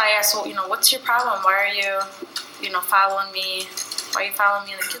I asked, well, what's your problem? Why are you, following me? Why are you following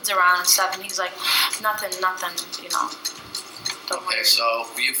me and the kids around and stuff? And he's like, nothing, don't Okay, worry. so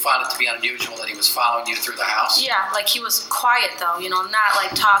you found it to be unusual that he was following you through the house? Yeah, like he was quiet though, not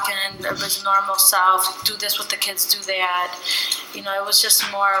like talking of his normal self, do this with the kids, do that. It was just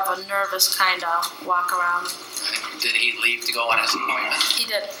more of a nervous kind of walk around. Did he leave to go on his appointment? He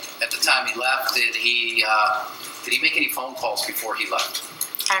did. At the time he left, did he make any phone calls before he left?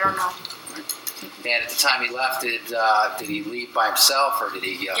 I don't know. And at the time he left, did he leave by himself or did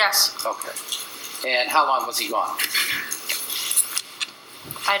he? Yes. Okay. And how long was he gone?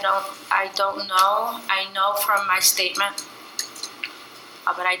 I don't know. I know from my statement,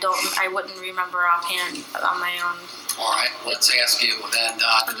 but I wouldn't remember offhand on my own. All right, let's ask you then.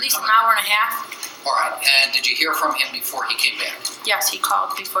 At least an hour and a half. All right, and did you hear from him before he came back? Yes, he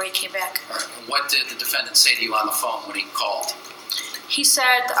called before he came back. All right, and what did the defendant say to you on the phone when he called? He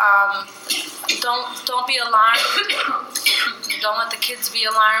said, don't be alarmed. Don't let the kids be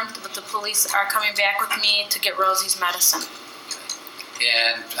alarmed, but the police are coming back with me to get Rosie's medicine.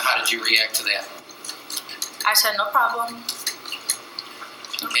 And how did you react to that? I said, no problem.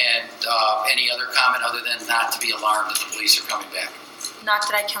 And any other comment other than not to be alarmed that the police are coming back? Not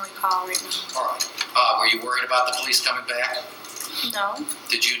that I can recall right now. All right. Were you worried about the police coming back? No,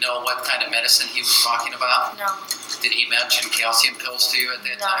 Did you know what kind of medicine he was talking about? no, Did he mention calcium pills to you at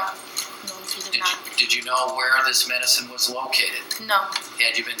that time? no, he did not. Did you know where this medicine was located? No,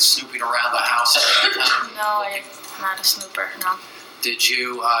 Had you been snooping around the house at any time? no, I'm not a snooper, no. Did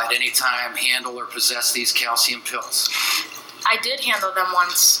you at any time handle or possess these calcium pills? I did handle them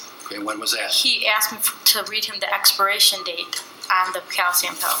once. Okay, when was that? He asked me to read him the expiration date on the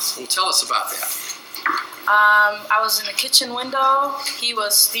calcium pills. Well, tell us about that. I was in the kitchen window. He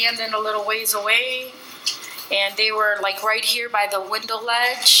was standing a little ways away, and they were like right here by the window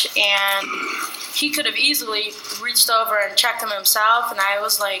ledge, and he could have easily reached over and checked them himself, and I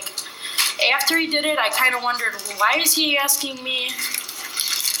was like, after he did it, I kind of wondered, why is he asking me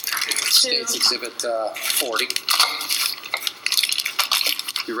States to... Exhibit 40.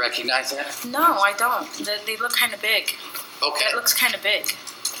 You recognize that? No, I don't. They look kind of big. Okay. It looks kind of big.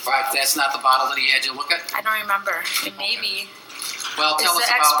 All right, that's not the bottle that he had you look at? I don't remember. It may be. Well, Is tell us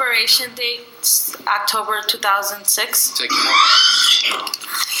the about... expiration date October 2006? Take a look.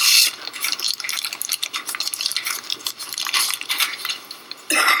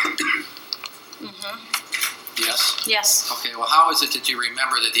 Yes? Yes. Okay, well, how is it that you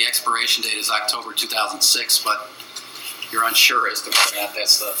remember that the expiration date is October 2006, but you're unsure as to whether or not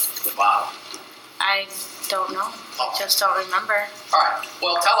that's the bottle? I don't know. I just don't remember. All right,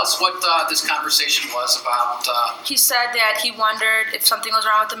 well, tell us what this conversation was about. He said that he wondered if something was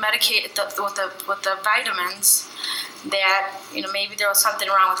wrong with with the vitamins. That maybe there was something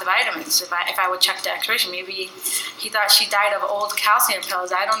wrong with the vitamins. If I would check the expiration, maybe he thought she died of old calcium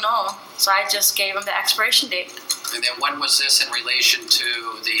pills. I don't know. So I just gave him the expiration date. And then when was this in relation to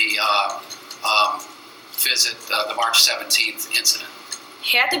the visit, the March 17th incident?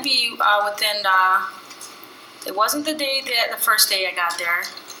 It had to be within. It wasn't the first day I got there.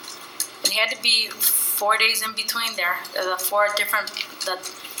 It had to be 4 days in between there. The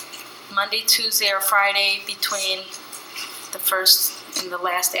Monday, Tuesday, or Friday between the first and the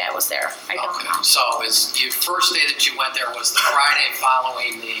last day I was there. I don't know. So your first day that you went there was the Friday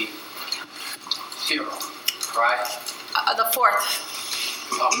following the funeral, right? The 4th.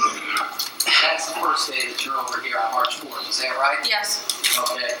 That's the first day that you're over here on March 4th, is that right? Yes.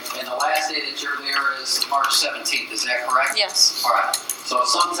 Okay, and the last day that you're there is March 17th, is that correct? Yes. All right, so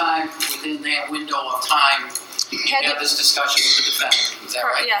sometime within that window of time, you have this discussion with the defendant, is that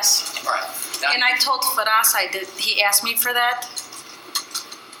right? Yes. All right. Now, And I told Faraz he asked me for that.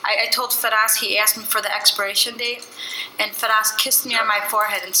 I told Faraz he asked me for the expiration date, and Faraz kissed me on my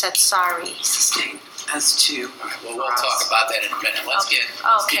forehead and said sorry. Sustained as to. all right, well, we'll talk about that in a minute. Let's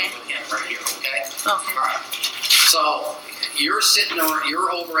Okay. get with him right here, okay? Okay. All right. So you're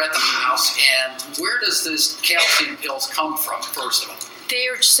over at the house, and where does this calcium pills come from, first of all? They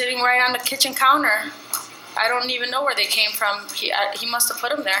were sitting right on the kitchen counter. I don't even know where they came from. He must have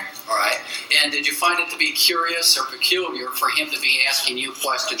put them there. All right. And did you find it to be curious or peculiar for him to be asking you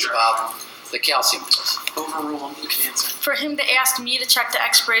questions about the calcium pills? Overruled, you can answer. For him to ask me to check the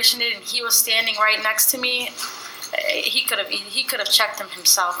expiration date, and he was standing right next to me, he could have checked them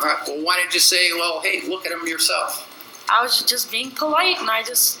himself. All right. Well, why didn't you say, well, hey, look at them yourself? I was just being polite, and I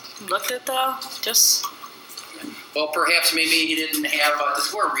just looked at Well, perhaps maybe he didn't have,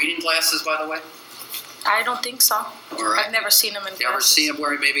 does he wear reading glasses, by the way? I don't think so. All right. I've never seen him in You ever glasses. see him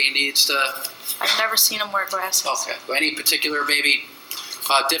where maybe he needs to? I've never seen him wear glasses. Okay. Well, any particular maybe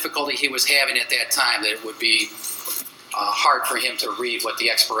difficulty he was having at that time that it would be hard for him to read what the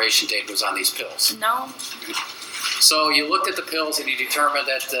expiration date was on these pills? No, So you looked at the pills and you determined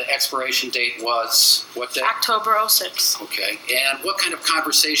that the expiration date was what day? October 06. Okay. And what kind of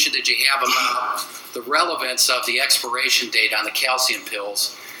conversation did you have about the relevance of the expiration date on the calcium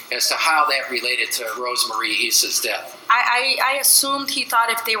pills as to how that related to Rosemarie Issa's death? I assumed he thought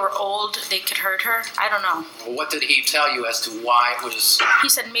if they were old, they could hurt her. I don't know. Well, what did he tell you as to why it was? He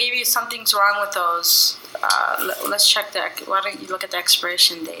said maybe something's wrong with those. Let's check that. Why don't you look at the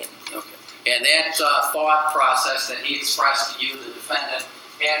expiration date? Okay. And that thought process that he expressed to you, the defendant,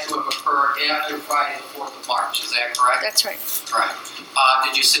 had to have occurred after Friday the 4th of March. Is that correct? That's right. Right.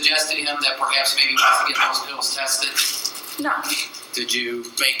 Did you suggest to him that perhaps maybe he wants to get those pills tested? No, Did you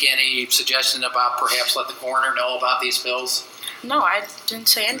make any suggestion about perhaps let the coroner know about these pills? no, I didn't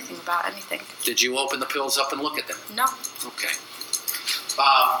say anything about anything. Did you open the pills up and look at them? No. Okay.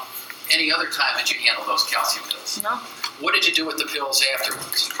 Any other time did you handle those calcium pills? No, What did you do with the pills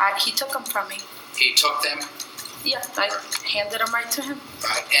afterwards? he took them from me. He took them, Yeah, I handed them right to him.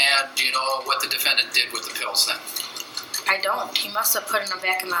 right? And do you know what the defendant did with the pills then? I don't. He must have put them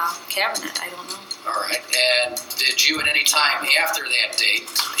back in the cabinet. I don't know. All right. And did you at any time after that date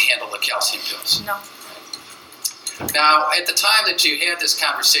handle the calcium pills? No. Now, at the time that you had this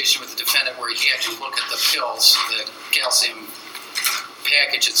conversation with the defendant where he had you look at the pills, the calcium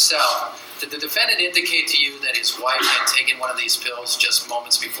package itself, did the defendant indicate to you that his wife had taken one of these pills just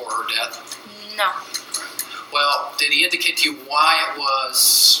moments before her death? No. Well, did he indicate to you why it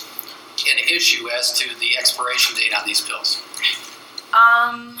was an issue as to the expiration date on these pills?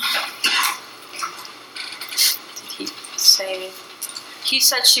 Did he say? He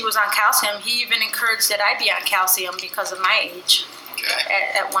said she was on calcium. He even encouraged that I be on calcium because of my age. Okay.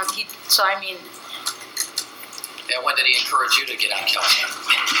 At one, so I mean, And when did he encourage you to get on calcium?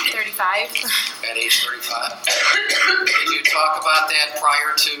 35. At age 35? Did you talk about that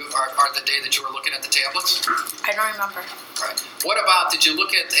prior to, or the day that you were looking at the tablets? I don't remember. Right. What about, did you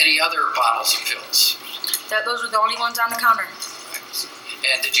look at any other bottles of pills? Those were the only ones on the counter.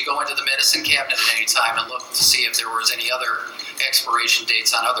 And did you go into the medicine cabinet at any time and look to see if there was any other expiration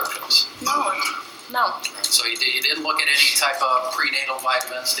dates on other pills? No. No. So you didn't look at any type of prenatal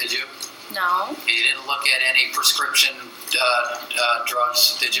vitamins, did you? No. You didn't look at any prescription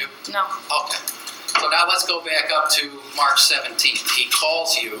drugs, did you? No. Okay. So now let's go back up to March 17th. He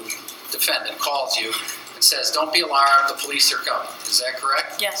calls you, defendant calls you, and says, "Don't be alarmed, the police are coming." Is that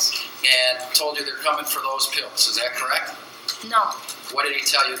correct? Yes. And told you they're coming for those pills. Is that correct? No. What did he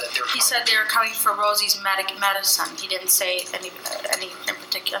tell you that they're coming? He said they were coming for Rosie's medicine. He didn't say any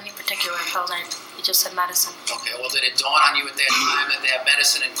particular pill name. He just said medicine. Okay, well, did it dawn on you at that time that that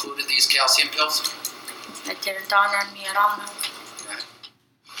medicine included these calcium pills? It didn't dawn on me at all. No.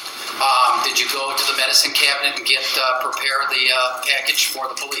 Right. Did you go to the medicine cabinet and get prepare the package for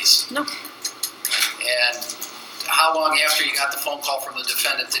the police? No. And how long after you got the phone call from the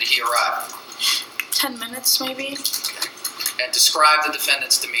defendant did he arrive? 10 minutes maybe. And describe the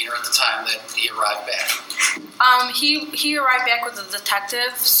defendant's demeanor at the time that he arrived back. He arrived back with the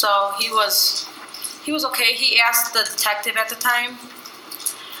detective, so he was okay. He asked the detective at the time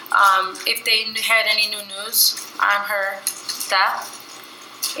if they had any new news on her death,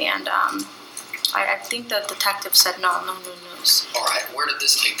 and I think the detective said no new news. All right. Where did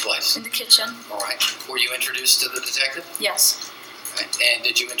this take place? In the kitchen. All right. Were you introduced to the detective? Yes. Right. And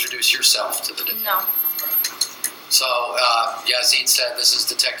did you introduce yourself to the detective? No. So Yazid said, "This is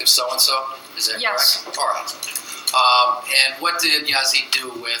Detective so-and-so." Is that Yes. correct? All right. And what did Yazid do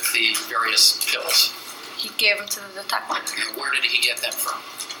with the various pills? He gave them to the detective. And where did he get them from?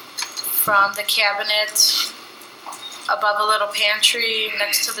 From the cabinet above a little pantry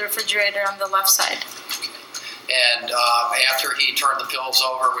next to the refrigerator on the left side. And after he turned the pills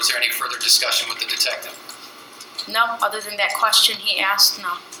over, was there any further discussion with the detective? No, other than that question he asked,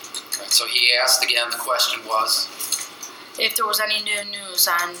 no. Right. So he asked again, the question was? If there was any new news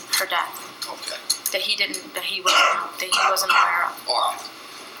on her death Okay. that he wasn't aware of. All right.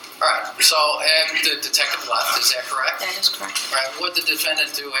 All right. So the detective left, is that correct? That is correct. All right. What did the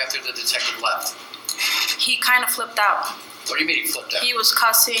defendant do after the detective left? He kind of flipped out. What do you mean he flipped out? He was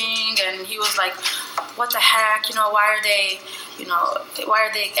cussing and he was like, "What the heck? Why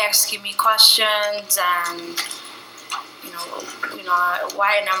are they asking me questions?" And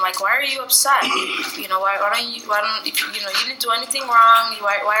why? And I'm like, "Why are you upset? Why don't you didn't do anything wrong.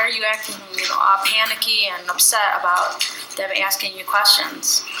 Why are you acting, all panicky and upset about them asking you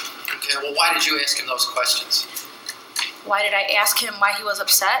questions?" Okay. Well, why did you ask him those questions? Why did I ask him why he was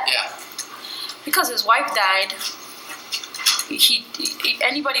upset? Yeah. Because his wife died.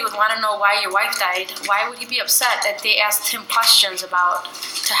 Anybody would want to know why your wife died. Why would he be upset that they asked him questions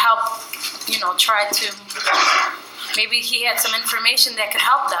to help, try to, maybe he had some information that could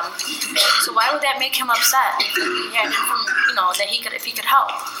help them. So why would that make him upset if he had information, if he could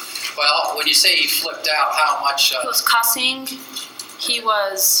help? Well, when you say he flipped out, how much? He was cussing. He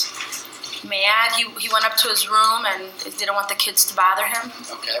was mad. He went up to his room and didn't want the kids to bother him.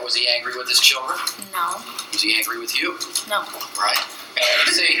 Okay. Was he angry with his children? No. Was he angry with you? No. Right. And when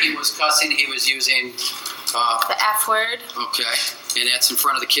you say he was cussing, he was using. The F word. Okay. And that's in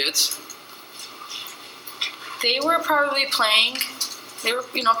front of the kids? They were probably playing. They were,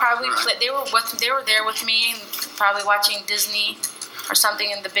 probably Right. They were there with me, and probably watching Disney or something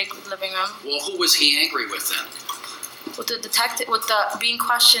in the big living room. Well, who was he angry with then? With the detective, with the being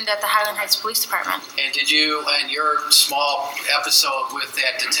questioned at the Highland Heights Police Department. And did you, in your small episode with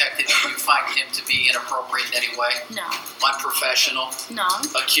that detective, did you find him to be inappropriate in any way? No, Unprofessional? no,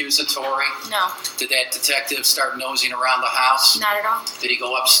 Accusatory? no, Did that detective start nosing around the house? not at all. Did he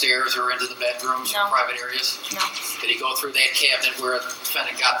go upstairs or into the bedrooms No. or private areas? No, Did he go through that cabinet where the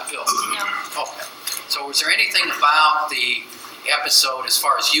defendant got the pills? no. Okay. So was there anything about the episode, as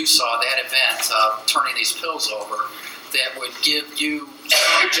far as you saw that event of turning these pills over, that would give you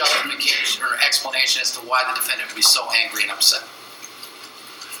some justification or explanation as to why the defendant would be so angry and upset?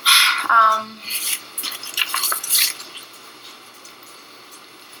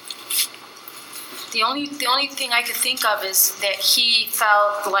 The only thing I could think of is that he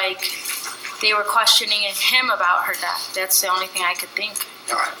felt like they were questioning him about her death. That's the only thing I could think.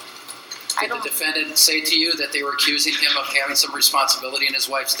 All right. I Did the don't. defendant say to you that they were accusing him of having some responsibility in his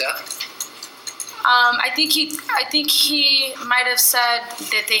wife's death? I think he might have said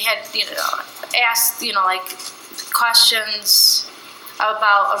that they had, asked, like questions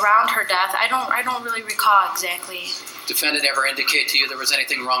around her death. I don't really recall exactly. Defendant ever indicate to you there was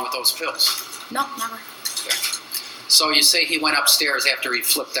anything wrong with those pills? No, never. So you say he went upstairs after he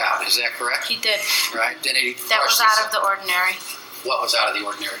flipped out, is that correct? He did. Right? Then he That was brushed out of the ordinary. What was out of the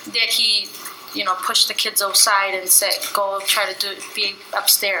ordinary? That he, pushed the kids aside and said, "Go try to be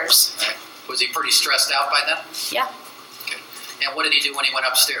upstairs." Right. Was he pretty stressed out by then? Yeah. Okay. And what did he do when he went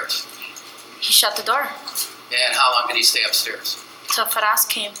upstairs? He shut the door And how long did he stay upstairs? till Faraz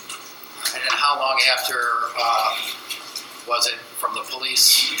came. And then how long after was it from the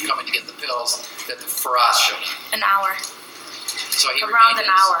police coming to get the pills that the Faraz showed up? An hour. So he Around remained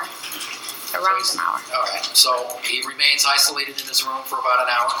an hour. Around an hour. All right. So he remains isolated in his room for about an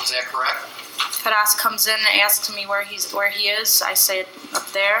hour. Is that correct? Faraz comes in and asks me where he is. I said up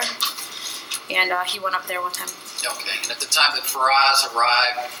there, and he went up there with him. Okay. And at the time that Faraz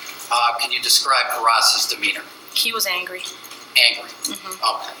arrived, can you describe Faraz's demeanor? He was angry. Angry.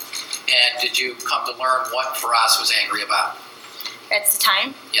 Okay. And did you come to learn what Faraz was angry about? At the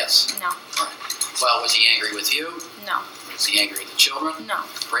time, Yes. no, All right. Well, was he angry with you? no, Was he angry with the children? no.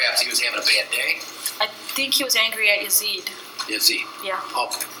 Perhaps he was having a bad day? I think he was angry at Yazid. Is he? Yeah.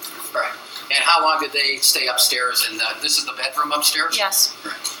 Okay. All right. And how long did they stay upstairs? And this is the bedroom upstairs? Yes.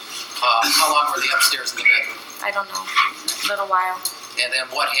 Right. How long were they upstairs in the bedroom? I don't know. A little while. And then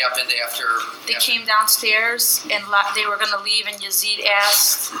what happened after? They came downstairs and they were going to leave, and Yazid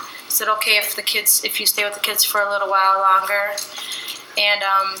asked, "Is it okay if you stay with the kids for a little while longer?" And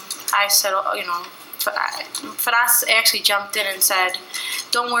I said, Faraz actually jumped in and said,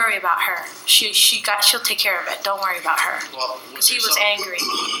 "Don't worry about her. She'll take care of it. Don't worry about her." Well, Because he was angry.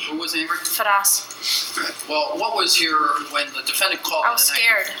 Who was angry? Faraz. Well, what was when the defendant called? I was the night-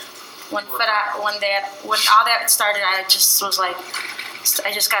 scared when all that started. I just was like,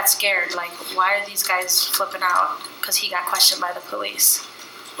 I just got scared. Like, why are these guys flipping out? Because he got questioned by the police.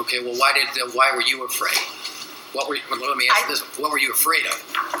 Okay. Well, why were you afraid? Let me ask you this: what were you afraid of?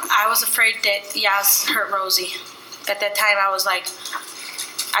 I was afraid that Yaz hurt Rosie. At that time, I was like,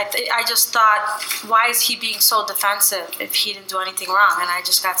 I just thought, why is he being so defensive if he didn't do anything wrong? And I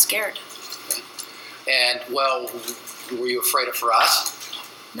just got scared. And were you afraid of Faraz?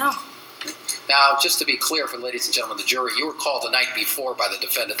 No. Now, just to be clear for the ladies and gentlemen of the jury, you were called the night before by the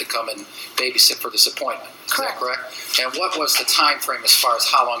defendant to come and babysit for this appointment. Is Correct. that correct? And what was the time frame as far as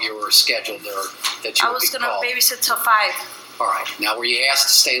how long you were scheduled or that you I would was be going to called? babysit till 5. All right. Now, were you asked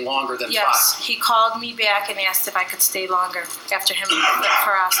to stay longer than Yes. 5? He called me back and asked if I could stay longer after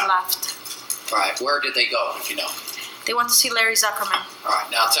Faraz left. All right. Where did they go, if you know? They went to see Larry Zuckerman. All right.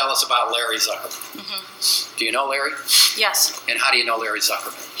 Now, tell us about Larry Zuckerman. Do you know Larry? Yes. And how do you know Larry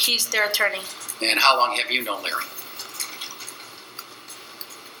Zuckerman? He's their attorney. And how long have you known Larry?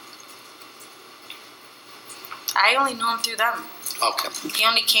 I only knew him through them. Okay. He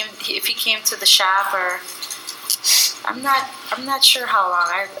only came if he came to the shop, or I'm not sure how long.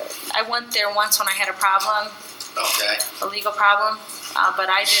 I went there once when I had a problem, Okay. a legal problem, but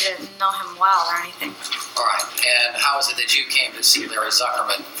I didn't know him well or anything. All right. And how is it that you came to see Larry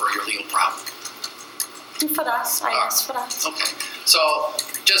Zuckerman for your legal problem? For us, I asked for us. Okay. So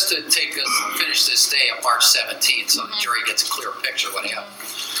just to finish this day of March 17th so the jury gets a clear picture of what happened.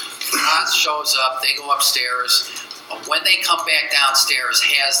 Hans shows up, they go upstairs. When they come back downstairs,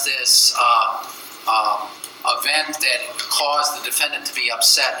 has this event that caused the defendant to be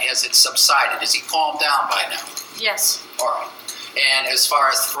upset, has it subsided? Is he calmed down by now? Yes. All right. And as far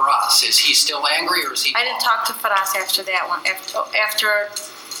as Faraz, is he still angry or is he I didn't calm? talk to Faraz after that one. After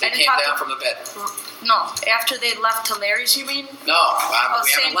They I didn't came talk down to, from the bed. No, after they left to Larry's, you mean? No, we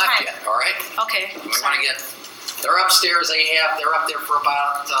same haven't left time. yet, all right? Okay. We want to get They're upstairs. They're up there for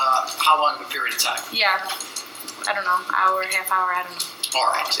about how long of a period of time? Yeah, I don't know, hour, half hour, I don't know. All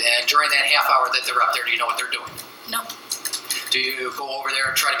right. And during that half hour that they're up there, do you know what they're doing? No, Do you go over there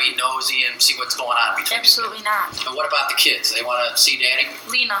and try to be nosy and see what's going on between absolutely not. you? And what about the kids? They want to see Daddy?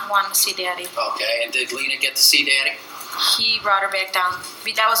 Lena wanted to see Daddy. Okay. And did Lena get to see Daddy? He brought her back down.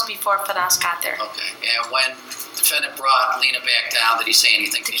 That was before Fadas got there. Okay. And when the defendant brought Lena back down, did he say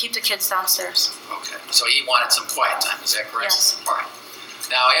anything To to you? keep the kids downstairs. Okay. So he wanted some quiet time. Is that correct? Yes. All right.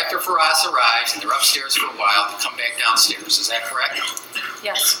 Now, after Faraz arrives and they're upstairs for a while, they come back downstairs. Is that correct?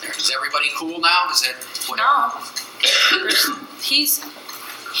 Yes. Is everybody cool now? Is it whatever? No. He's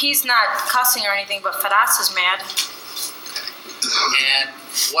not cussing or anything, but Fadas is mad. And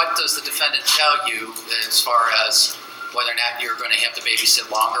what does the defendant tell you as far as whether or not you're going to have to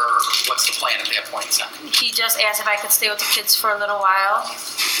babysit longer, or what's the plan at that point in time? He just asked if I could stay with the kids for a little while.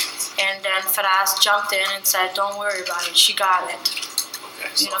 And then Fadas jumped in and said, "Don't worry about it. She got it."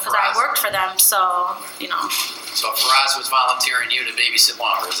 Okay, You know, because I worked for them, so, you know. So Faraz was volunteering you to babysit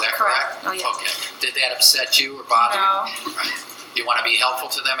longer, is that correct? Correct. Oh, yeah. Okay. Did that upset you or bother you? Right. You want to be helpful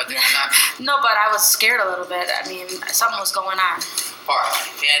to them at that time? No, but I was scared a little bit. I mean, something was going on. All right.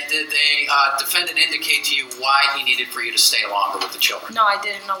 And did the defendant indicate to you why he needed for you to stay longer with the children? No, I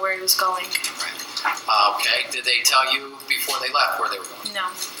didn't know where he was going. Right. Okay. Did they tell you before they left where they were going? No.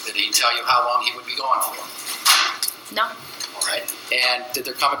 Did he tell you how long he would be gone for? No. All right. And did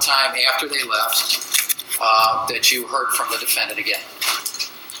there come a time after they left that you heard from the defendant again?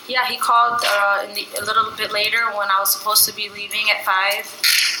 Yeah, he called a little bit later when I was supposed to be leaving at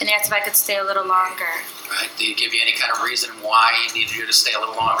 5 and asked if I could stay a little longer. Right. Did he give you any kind of reason why he needed you to stay a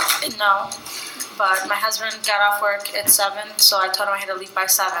little longer? No, but my husband got off work at 7, so I told him I had to leave by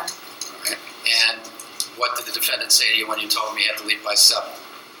 7. Right. And what did the defendant say to you when you told him you had to leave by 7?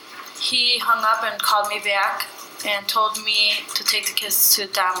 He hung up and called me back and told me to take the kids to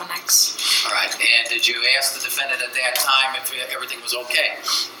Dominic's. All right. And did you ask the defendant at that time if everything was okay?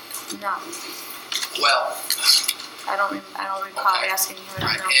 No, Well, I don't recall Okay. asking him.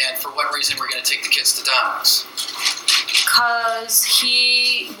 right. No. And for what reason were you going to take the kids to Dominic's? Because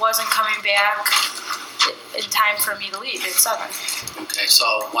he wasn't coming back in time for me to leave at 7. Okay.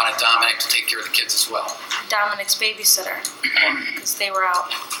 So wanted Dominic to take care of the kids as well. Dominic's babysitter, because they were out.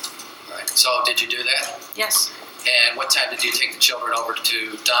 All right. So did you do that? Yes, And what time did you take the children over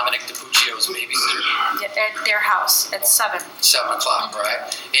to Dominic DiPuccio's babysitter? at their house at 7. 7 o'clock,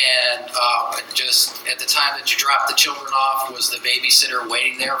 right? And just at the time that you dropped the children off, was the babysitter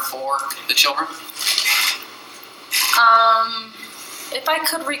waiting there for the children? If I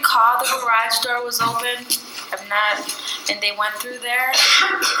could recall, the garage door was open. I'm not, and they went through there.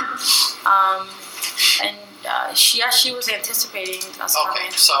 She was anticipating us Okay,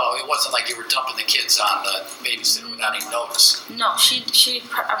 coming. so it wasn't like you were dumping the kids on the babysitter without any notice. No,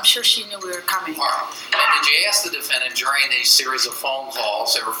 I'm sure she knew we were coming. All right. And did you ask the defendant during these series of phone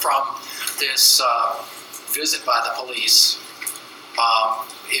calls that were from this visit by the police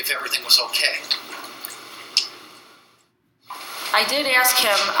if everything was okay? I did ask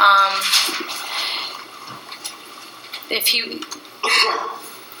him if he.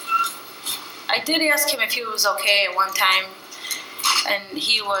 I did ask him if he was okay at one time, and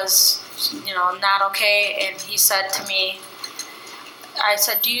he was, not okay. And he said to me, I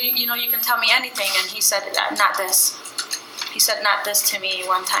said, "Do you know you can tell me anything?" And he said, "Not this." He said, "Not this" to me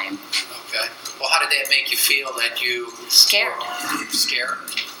one time. Okay. Well, how did that make you feel that you Scared. Scared?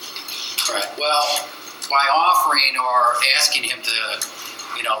 All right. Well, by offering or asking him to,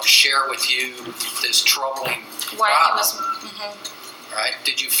 share with you this troubling Why problem, he was. right?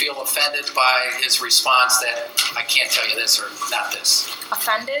 Did you feel offended by his response that I can't tell you this or not this?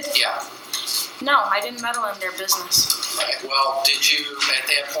 Offended? Yeah. No, I didn't meddle in their business. Right. Well, did you, at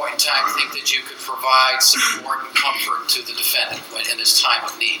that point in time, think that you could provide support and comfort to the defendant in this time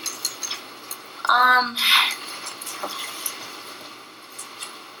of need? I'm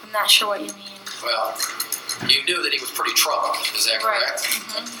not sure what you mean. Well, you knew that he was pretty troubled. Is that Right. correct?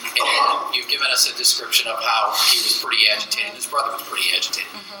 Mm-hmm. And you've given us a description of how he was pretty agitated. His brother was pretty agitated.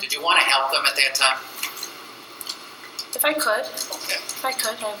 Mm-hmm. Did you want to help them at that time? If I could, Okay. I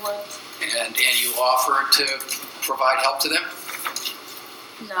would. And you offered to provide help to them?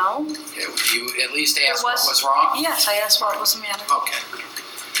 No. You at least asked There what was wrong? Yes, I asked what was the matter. Okay.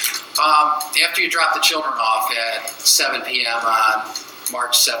 After you dropped the children off at 7 p.m. on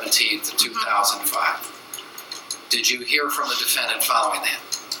March 17th of 2005, did you hear from the defendant following that?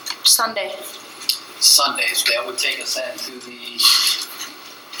 Sunday. Sundays. That would take us then to the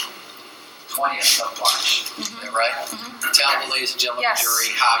 20th of March, is that right? Tell the ladies and gentlemen of the Yes. jury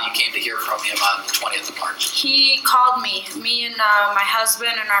how you came to hear from him on the 20th of March. He called me. Me and my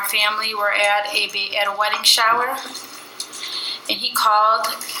husband and our family were at a wedding shower, and he called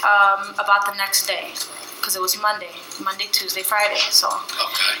about the next day, because it was Monday, Tuesday, Friday. So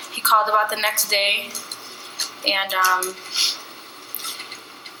Okay. he called about the next day, and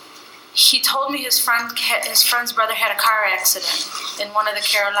he told me his friend's brother had a car accident in one of the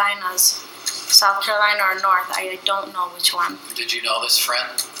Carolinas, South Carolina or North. I don't know which one. Did you know this friend?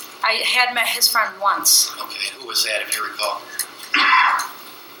 I had met his friend once. Okay, who was that, if you recall?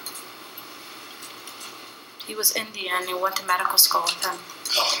 He was Indian and went to medical school with him.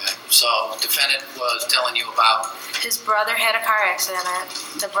 Okay, so defendant was telling you about, His brother had a car accident.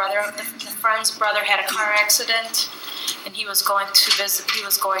 The friend's brother had a car accident, and he was going to visit. He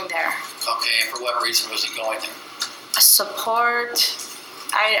was going there. okay, and for what reason was he going there? Support,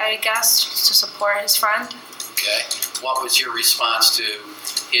 I guess, to support his friend. Okay, what was your response to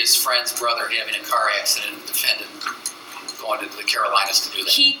his friend's brother having a car accident and defendant going to the Carolinas to do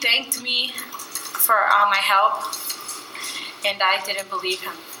that? He thanked me for all my help, and I didn't believe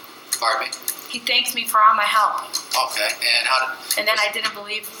him. Pardon me? He thanked me for all my help, Okay, and how did, and then I didn't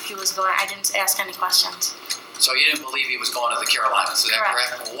believe he was going. I didn't ask any questions. so you didn't believe he was going to the Carolinas, is that Correct.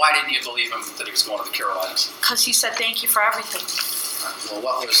 correct? Well, why didn't you believe him that he was going to the Carolinas? Because he said thank you for everything. Well,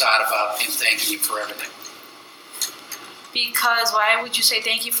 what was odd about him thanking you for everything? Because why would you say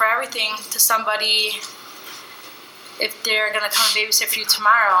thank you for everything to somebody if they're going to come and babysit for you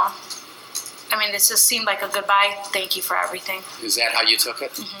tomorrow? I mean, this just seemed like a goodbye thank you for everything. Is that how you took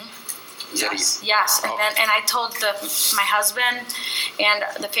it? Mm-hmm. Is that how Yes, and I told my husband and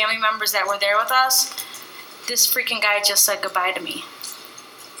the family members that were there with us, this freaking guy just said goodbye to me.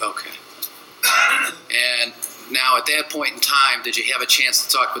 Okay. And now, at that point in time, did you have a chance to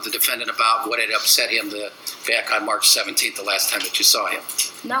talk with the defendant about what had upset him back on March 17th, the last time that you saw him?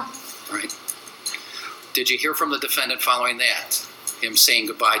 No, Right. Did you hear from the defendant following that? Him saying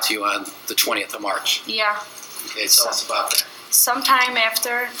goodbye to you on the 20th of March? yeah. Okay, tell us about that. Sometime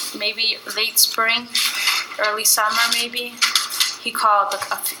after, maybe late spring, early summer maybe, he called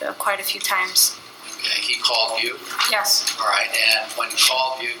quite a few times. Okay, he called you. Yes, All right, and when he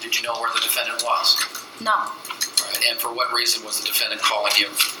called you, did you know where the defendant was? no. All right, and for what reason was the defendant calling you?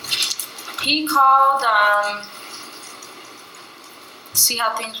 He called, see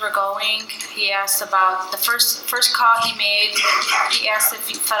how things were going. He asked about the first call he made. He asked if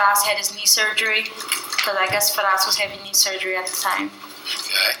Faraz had his knee surgery, because I guess Faraz was having knee surgery at the time.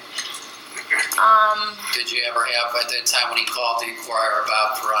 Okay. Did you ever have, at that time when he called to inquire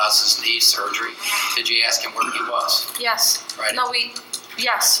about Faraz's knee surgery, did you ask him where he was? Yes. Right. No, we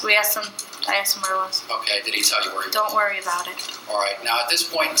asked him. I asked him where it was. Okay, did he tell you where he was? Don't worry about it. All right, now at this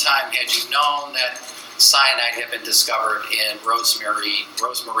point in time, had you known that cyanide had been discovered in Rosemary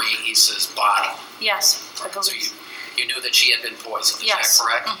Issa's body? Yes, I So believe. you knew that she had been poisoned, is Yes. that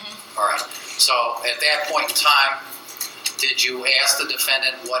correct? Mhm. All right, so at that point in time, did you ask the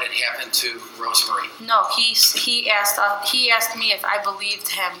defendant what had happened to Rosemary? No, he asked me if I believed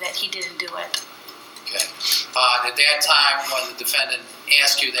him that he didn't do it. Okay. At that time, when the defendant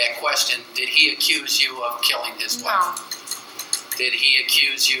asked you that question, did he accuse you of killing his wife? No, Did he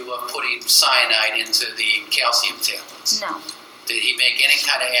accuse you of putting cyanide into the calcium tablets? no, Did he make any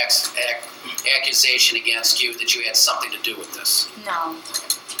kind of accusation against you that you had something to do with this? no.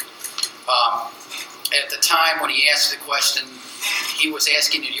 At the time when he asked the question, he was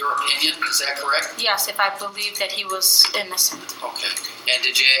asking you your opinion, is that correct? Yes, if I believed that he was innocent. Okay. And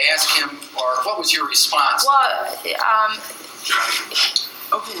did you ask him, or what was your response? Well,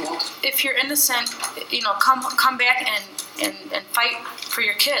 Overruled. if you're innocent, come back and fight for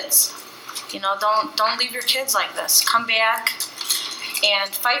your kids. Don't leave your kids like this. Come back and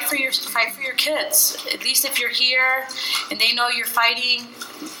fight for your kids. At least if you're here and they know you're fighting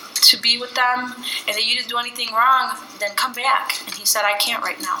to be with them and that you didn't do anything wrong, then come back. And he said, I can't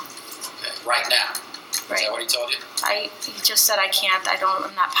right now. Okay. Right now. Is Right. that what he told you? He just said I can't.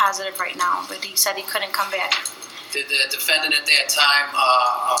 I'm not positive right now, but he said he couldn't come back. Did the defendant at that time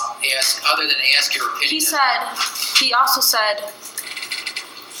other than ask your opinion? He also said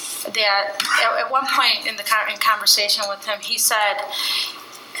that at one point in conversation with him, he said,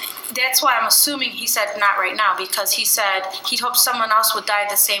 that's why I'm assuming he said not right now, because he said he'd hope someone else would die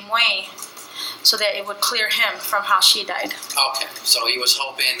the same way so that it would clear him from how she died. Okay, so he was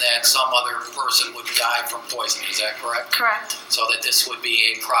hoping that some other person would die from poisoning, is that correct? Correct. So that this would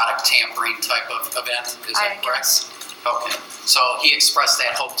be a product tampering type of event, is that I correct? guess. Okay, so he expressed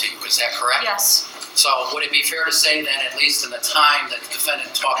that hope to you, is that correct? Yes. So would it be fair to say then, at least in the time that the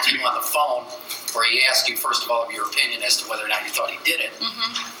defendant talked to you on the phone, where he asked you, first of all, of your opinion as to whether or not you thought he did it,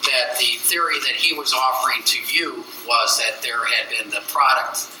 that the theory that he was offering to you was that there had been the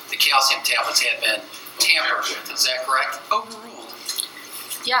product, the calcium tablets had been tampered with, is that correct? Overruled.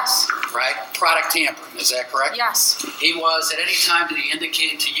 Yes, Right? Product tampering, is that correct? yes, He was, at any time did he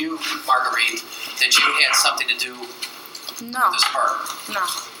indicate to you, Marguerite, that you had something to do with no, this murder? no.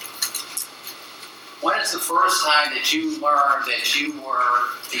 When is the first time that you learned that you were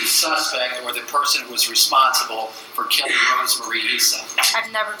the suspect or the person who was responsible for killing Rosemarie Issa?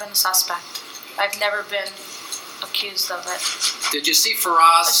 I've never been a suspect. I've never been accused of it. Did you see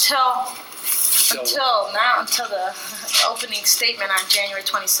Faraz? Until the opening statement on January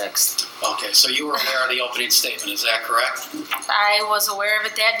 26th. Okay, so you were aware of the opening statement, is that correct? I was aware of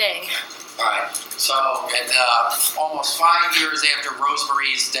it that day. All right. So, almost 5 years after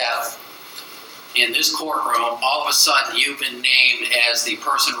Rosemarie's death, in this courtroom, all of a sudden you've been named as the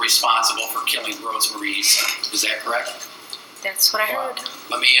person responsible for killing Rosemarie Issa. Is that correct? That's what I heard.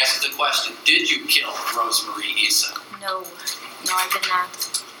 Let me ask the question. Did you kill Rosemarie Issa? No, I did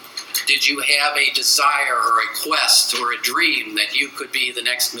not. Did you have a desire or a quest or a dream that you could be the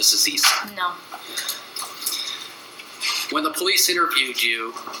next Mrs. Issa? No. When the police interviewed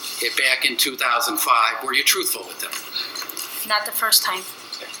you back in 2005, were you truthful with them? Not the first time.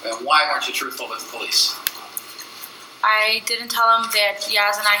 And why weren't you truthful with the police? I didn't tell them that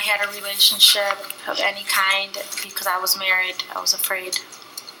Yaz and I had a relationship of any kind because I was married. I was afraid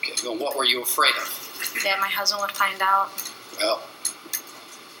Okay, well, what were you afraid of? that my husband would find out. Well,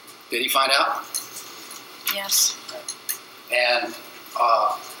 did he find out? Yes. And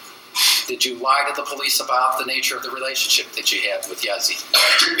did you lie to the police about the nature of the relationship that you had with Yazzie?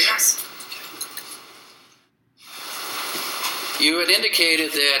 Yes. You had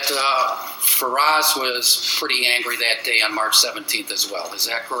indicated that Faraz was pretty angry that day on March 17th as well. Is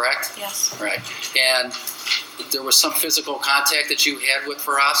that correct? Yes. Right. And there was some physical contact that you had with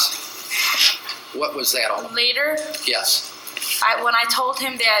Faraz? What was that all about? Later, Yes. when I told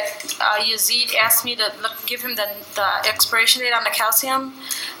him that Yazid asked me to give him the expiration date on the calcium,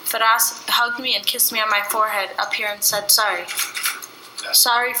 Faraz hugged me and kissed me on my forehead up here and said sorry. Okay.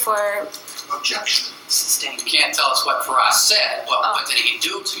 Sorry for... Objection. Sustained. You can't tell us what Faraz said. Well, what did he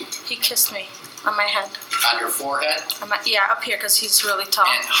do to you? He kissed me on my head. On your forehead? Yeah, up here because he's really tall.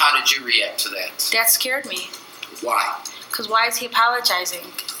 And how did you react to that? That scared me. Why? Because why is he apologizing?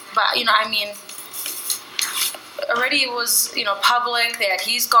 But, already it was, public that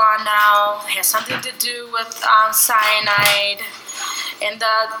he's gone now, has something to do with cyanide, and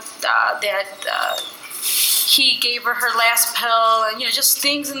that he gave her last pill, and, just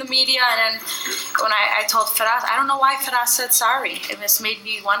things in the media. And then when I told Faraz, I don't know why Faraz said sorry. It just made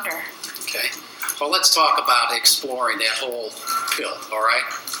me wonder. Okay. Well, let's talk about exploring that whole pill, all right?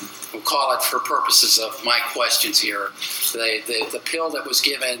 We'll call it, for purposes of my questions here, the pill that was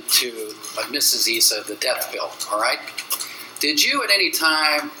given to Mrs. Issa, the death pill, all right? Did you at any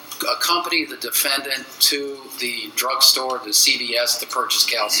time accompany the defendant to the drugstore, the CVS, to purchase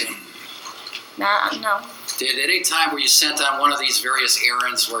calcium? No. Did at any time were you sent on one of these various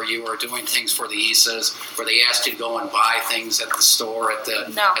errands where you were doing things for the Issas, where they asked you to go and buy things at the store, at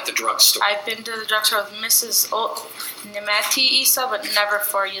the drugstore? I've been to the drugstore with Mrs. Nimati Issa, but never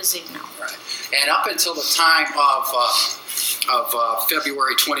for Yazid, no. Right. And up until the time of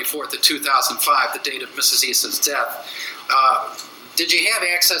February 24th of 2005, the date of Mrs. Issa's death, did you have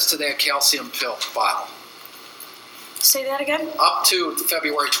access to that calcium pill bottle? Say that again? Up to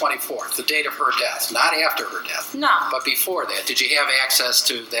February 24th, the date of her death, not after her death. No. But before that, did you have access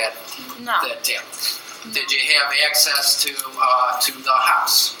to that tablet? No. Did you have access to the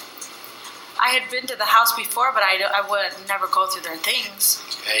house? I had been to the house before, but I would never go through their things.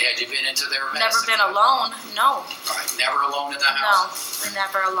 Okay, had you been into their Never medicine? been alone, no. All right, never alone in the house? No,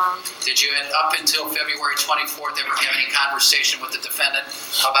 never alone. Did you, up until February 24th, ever have any conversation with the defendant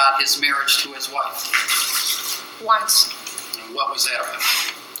about his marriage to his wife? Once. And what was that about?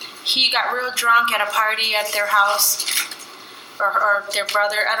 He got real drunk at a party at their house, or their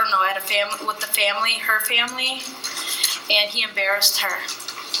brother, I don't know, with the family, her family, and he embarrassed her.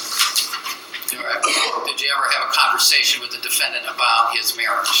 All right. Did you ever have a conversation with the defendant about his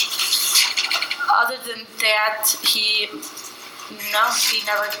marriage? Other than that, he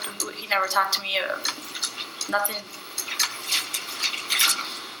never talked to me. Nothing.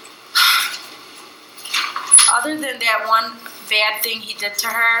 Other than that one bad thing he did to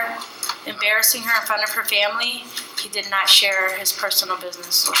her, embarrassing her in front of her family, he did not share his personal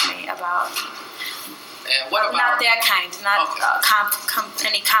business with me about. And what about... Not that kind, not Okay.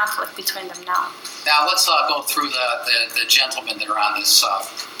 any conflict between them, no. Now, let's go through the gentlemen that are on this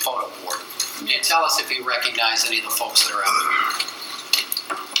photo board. Can you tell us if you recognize any of the folks that are out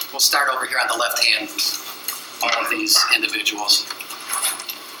there? We'll start over here on the left hand, all of these individuals.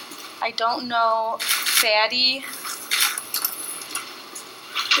 I don't know Fatty,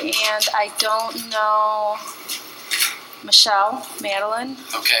 and I don't know Michelle, Madeline.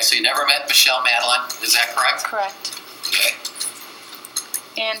 Okay, so you never met Michelle Madeline, is that correct? Correct. Okay.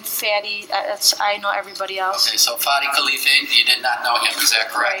 And Fatty, I know everybody else. Okay, so Fadi Khalifa, you did not know him, is that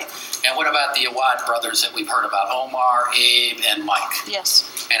correct? Right. And what about the Awad brothers that we've heard about, Omar, Abe, and Mike?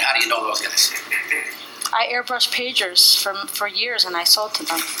 Yes. And how do you know those guys? I airbrushed pagers for years, and I sold to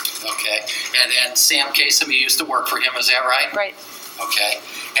them. Okay, and then Sam Kasem, you used to work for him, is that right? Right. Okay,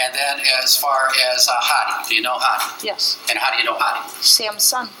 and then as far as Hadi, do you know Hadi? Yes. And how do you know Hadi? Sam's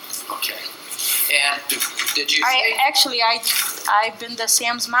son. Okay. And did you say... I've been to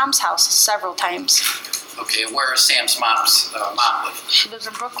Sam's mom's house several times. Okay, and where is Sam's mom's mom live? She lives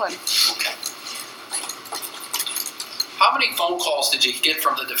in Brooklyn. Okay. How many phone calls did you get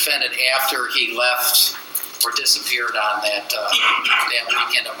from the defendant after he left or disappeared on that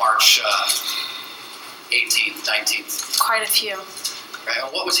weekend of March 18th, 19th? Quite a few. Right,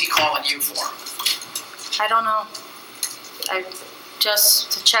 and what was he calling you for? I don't know.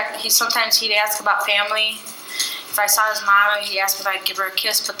 Just to check. Sometimes he'd ask about family. If I saw his mom, he asked me if I'd give her a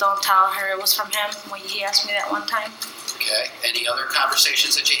kiss, but don't tell her it was from him. He asked me that one time. Okay. Any other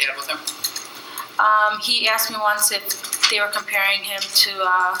conversations that you had with him? He asked me once if they were comparing him to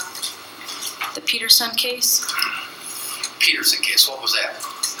the Peterson case. Peterson case, what was that?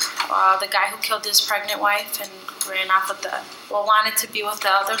 The guy who killed his pregnant wife and ran off with wanted to be with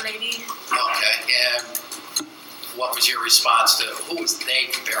the other lady. Okay, and what was your response to, who was they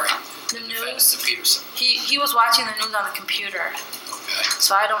comparing? The defendant news. to Peterson. He was watching the news on the computer, Okay.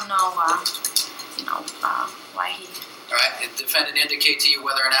 so I don't know, why he. All right, did the defendant indicate to you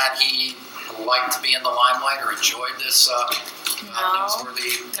whether or not he liked to be in the limelight or enjoyed this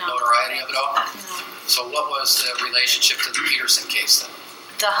newsworthy notoriety of it all? No. So what was the relationship to the Peterson case then?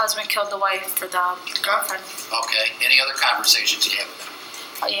 The husband killed the wife for the girlfriend. Okay, any other conversations you had with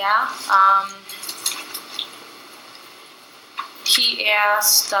him? Yeah. He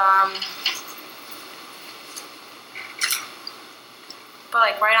asked, but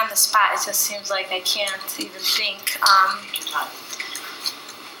like right on the spot, it just seems like I can't even think.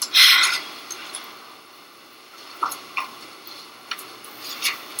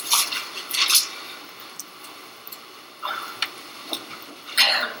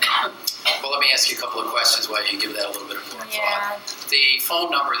 Well, let me ask you a couple of questions while you give that a little bit more Yeah. thought. The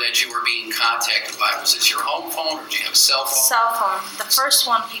phone number that you were being contacted by, was this your home phone or do you have a cell phone? Cell phone. The first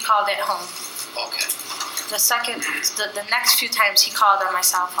one he called at home. Okay. The second, the next few times he called on my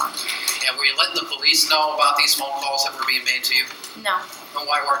cell phone. And were you letting the police know about these phone calls that were being made to you? No. And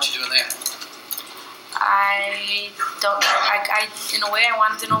why weren't you doing that? I don't know. In a way, I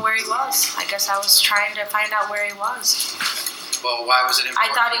wanted to know where he was. I guess I was trying to find out where he was. Well, why was it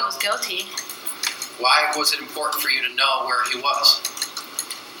important? I thought he was guilty. Why was it important for you to know where he was?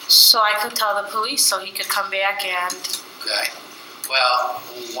 So I could tell the police so he could come back and... Okay. Well,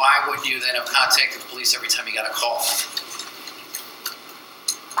 why wouldn't you then have contacted the police every time you got a call?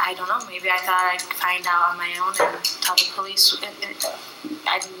 I don't know. Maybe I thought I'd find out on my own and tell the police.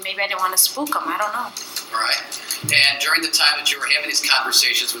 Maybe I didn't want to spook them. I don't know. All right. And during the time that you were having these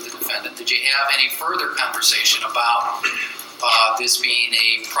conversations with the defendant, did you have any further conversation about this being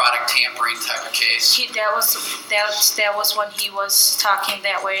a product tampering type of case? That was when he was talking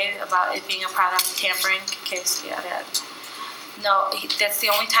that way about it being a product tampering case. Yeah, that's the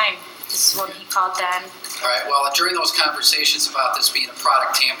only time. This is when he called then. All right. Well, during those conversations about this being a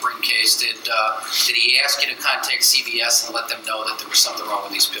product tampering case, did he ask you to contact CVS and let them know that there was something wrong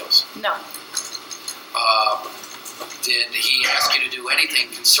with these pills? No. Did he ask you to do anything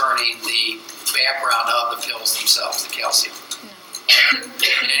concerning the background of the pills themselves, the calcium? No.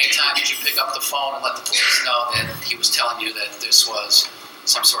 And any time did you pick up the phone and let the police know that he was telling you that this was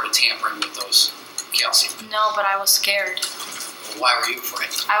some sort of tampering with those calcium? No, but I was scared. Why were you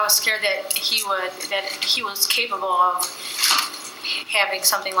afraid? I was scared that he was capable of having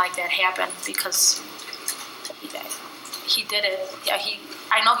something like that happen because he did it. Yeah,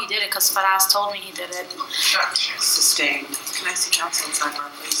 I know he did it because Faraz told me he did it. Sustained. Can I see counsel in sidebar,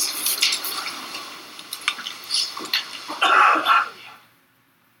 please?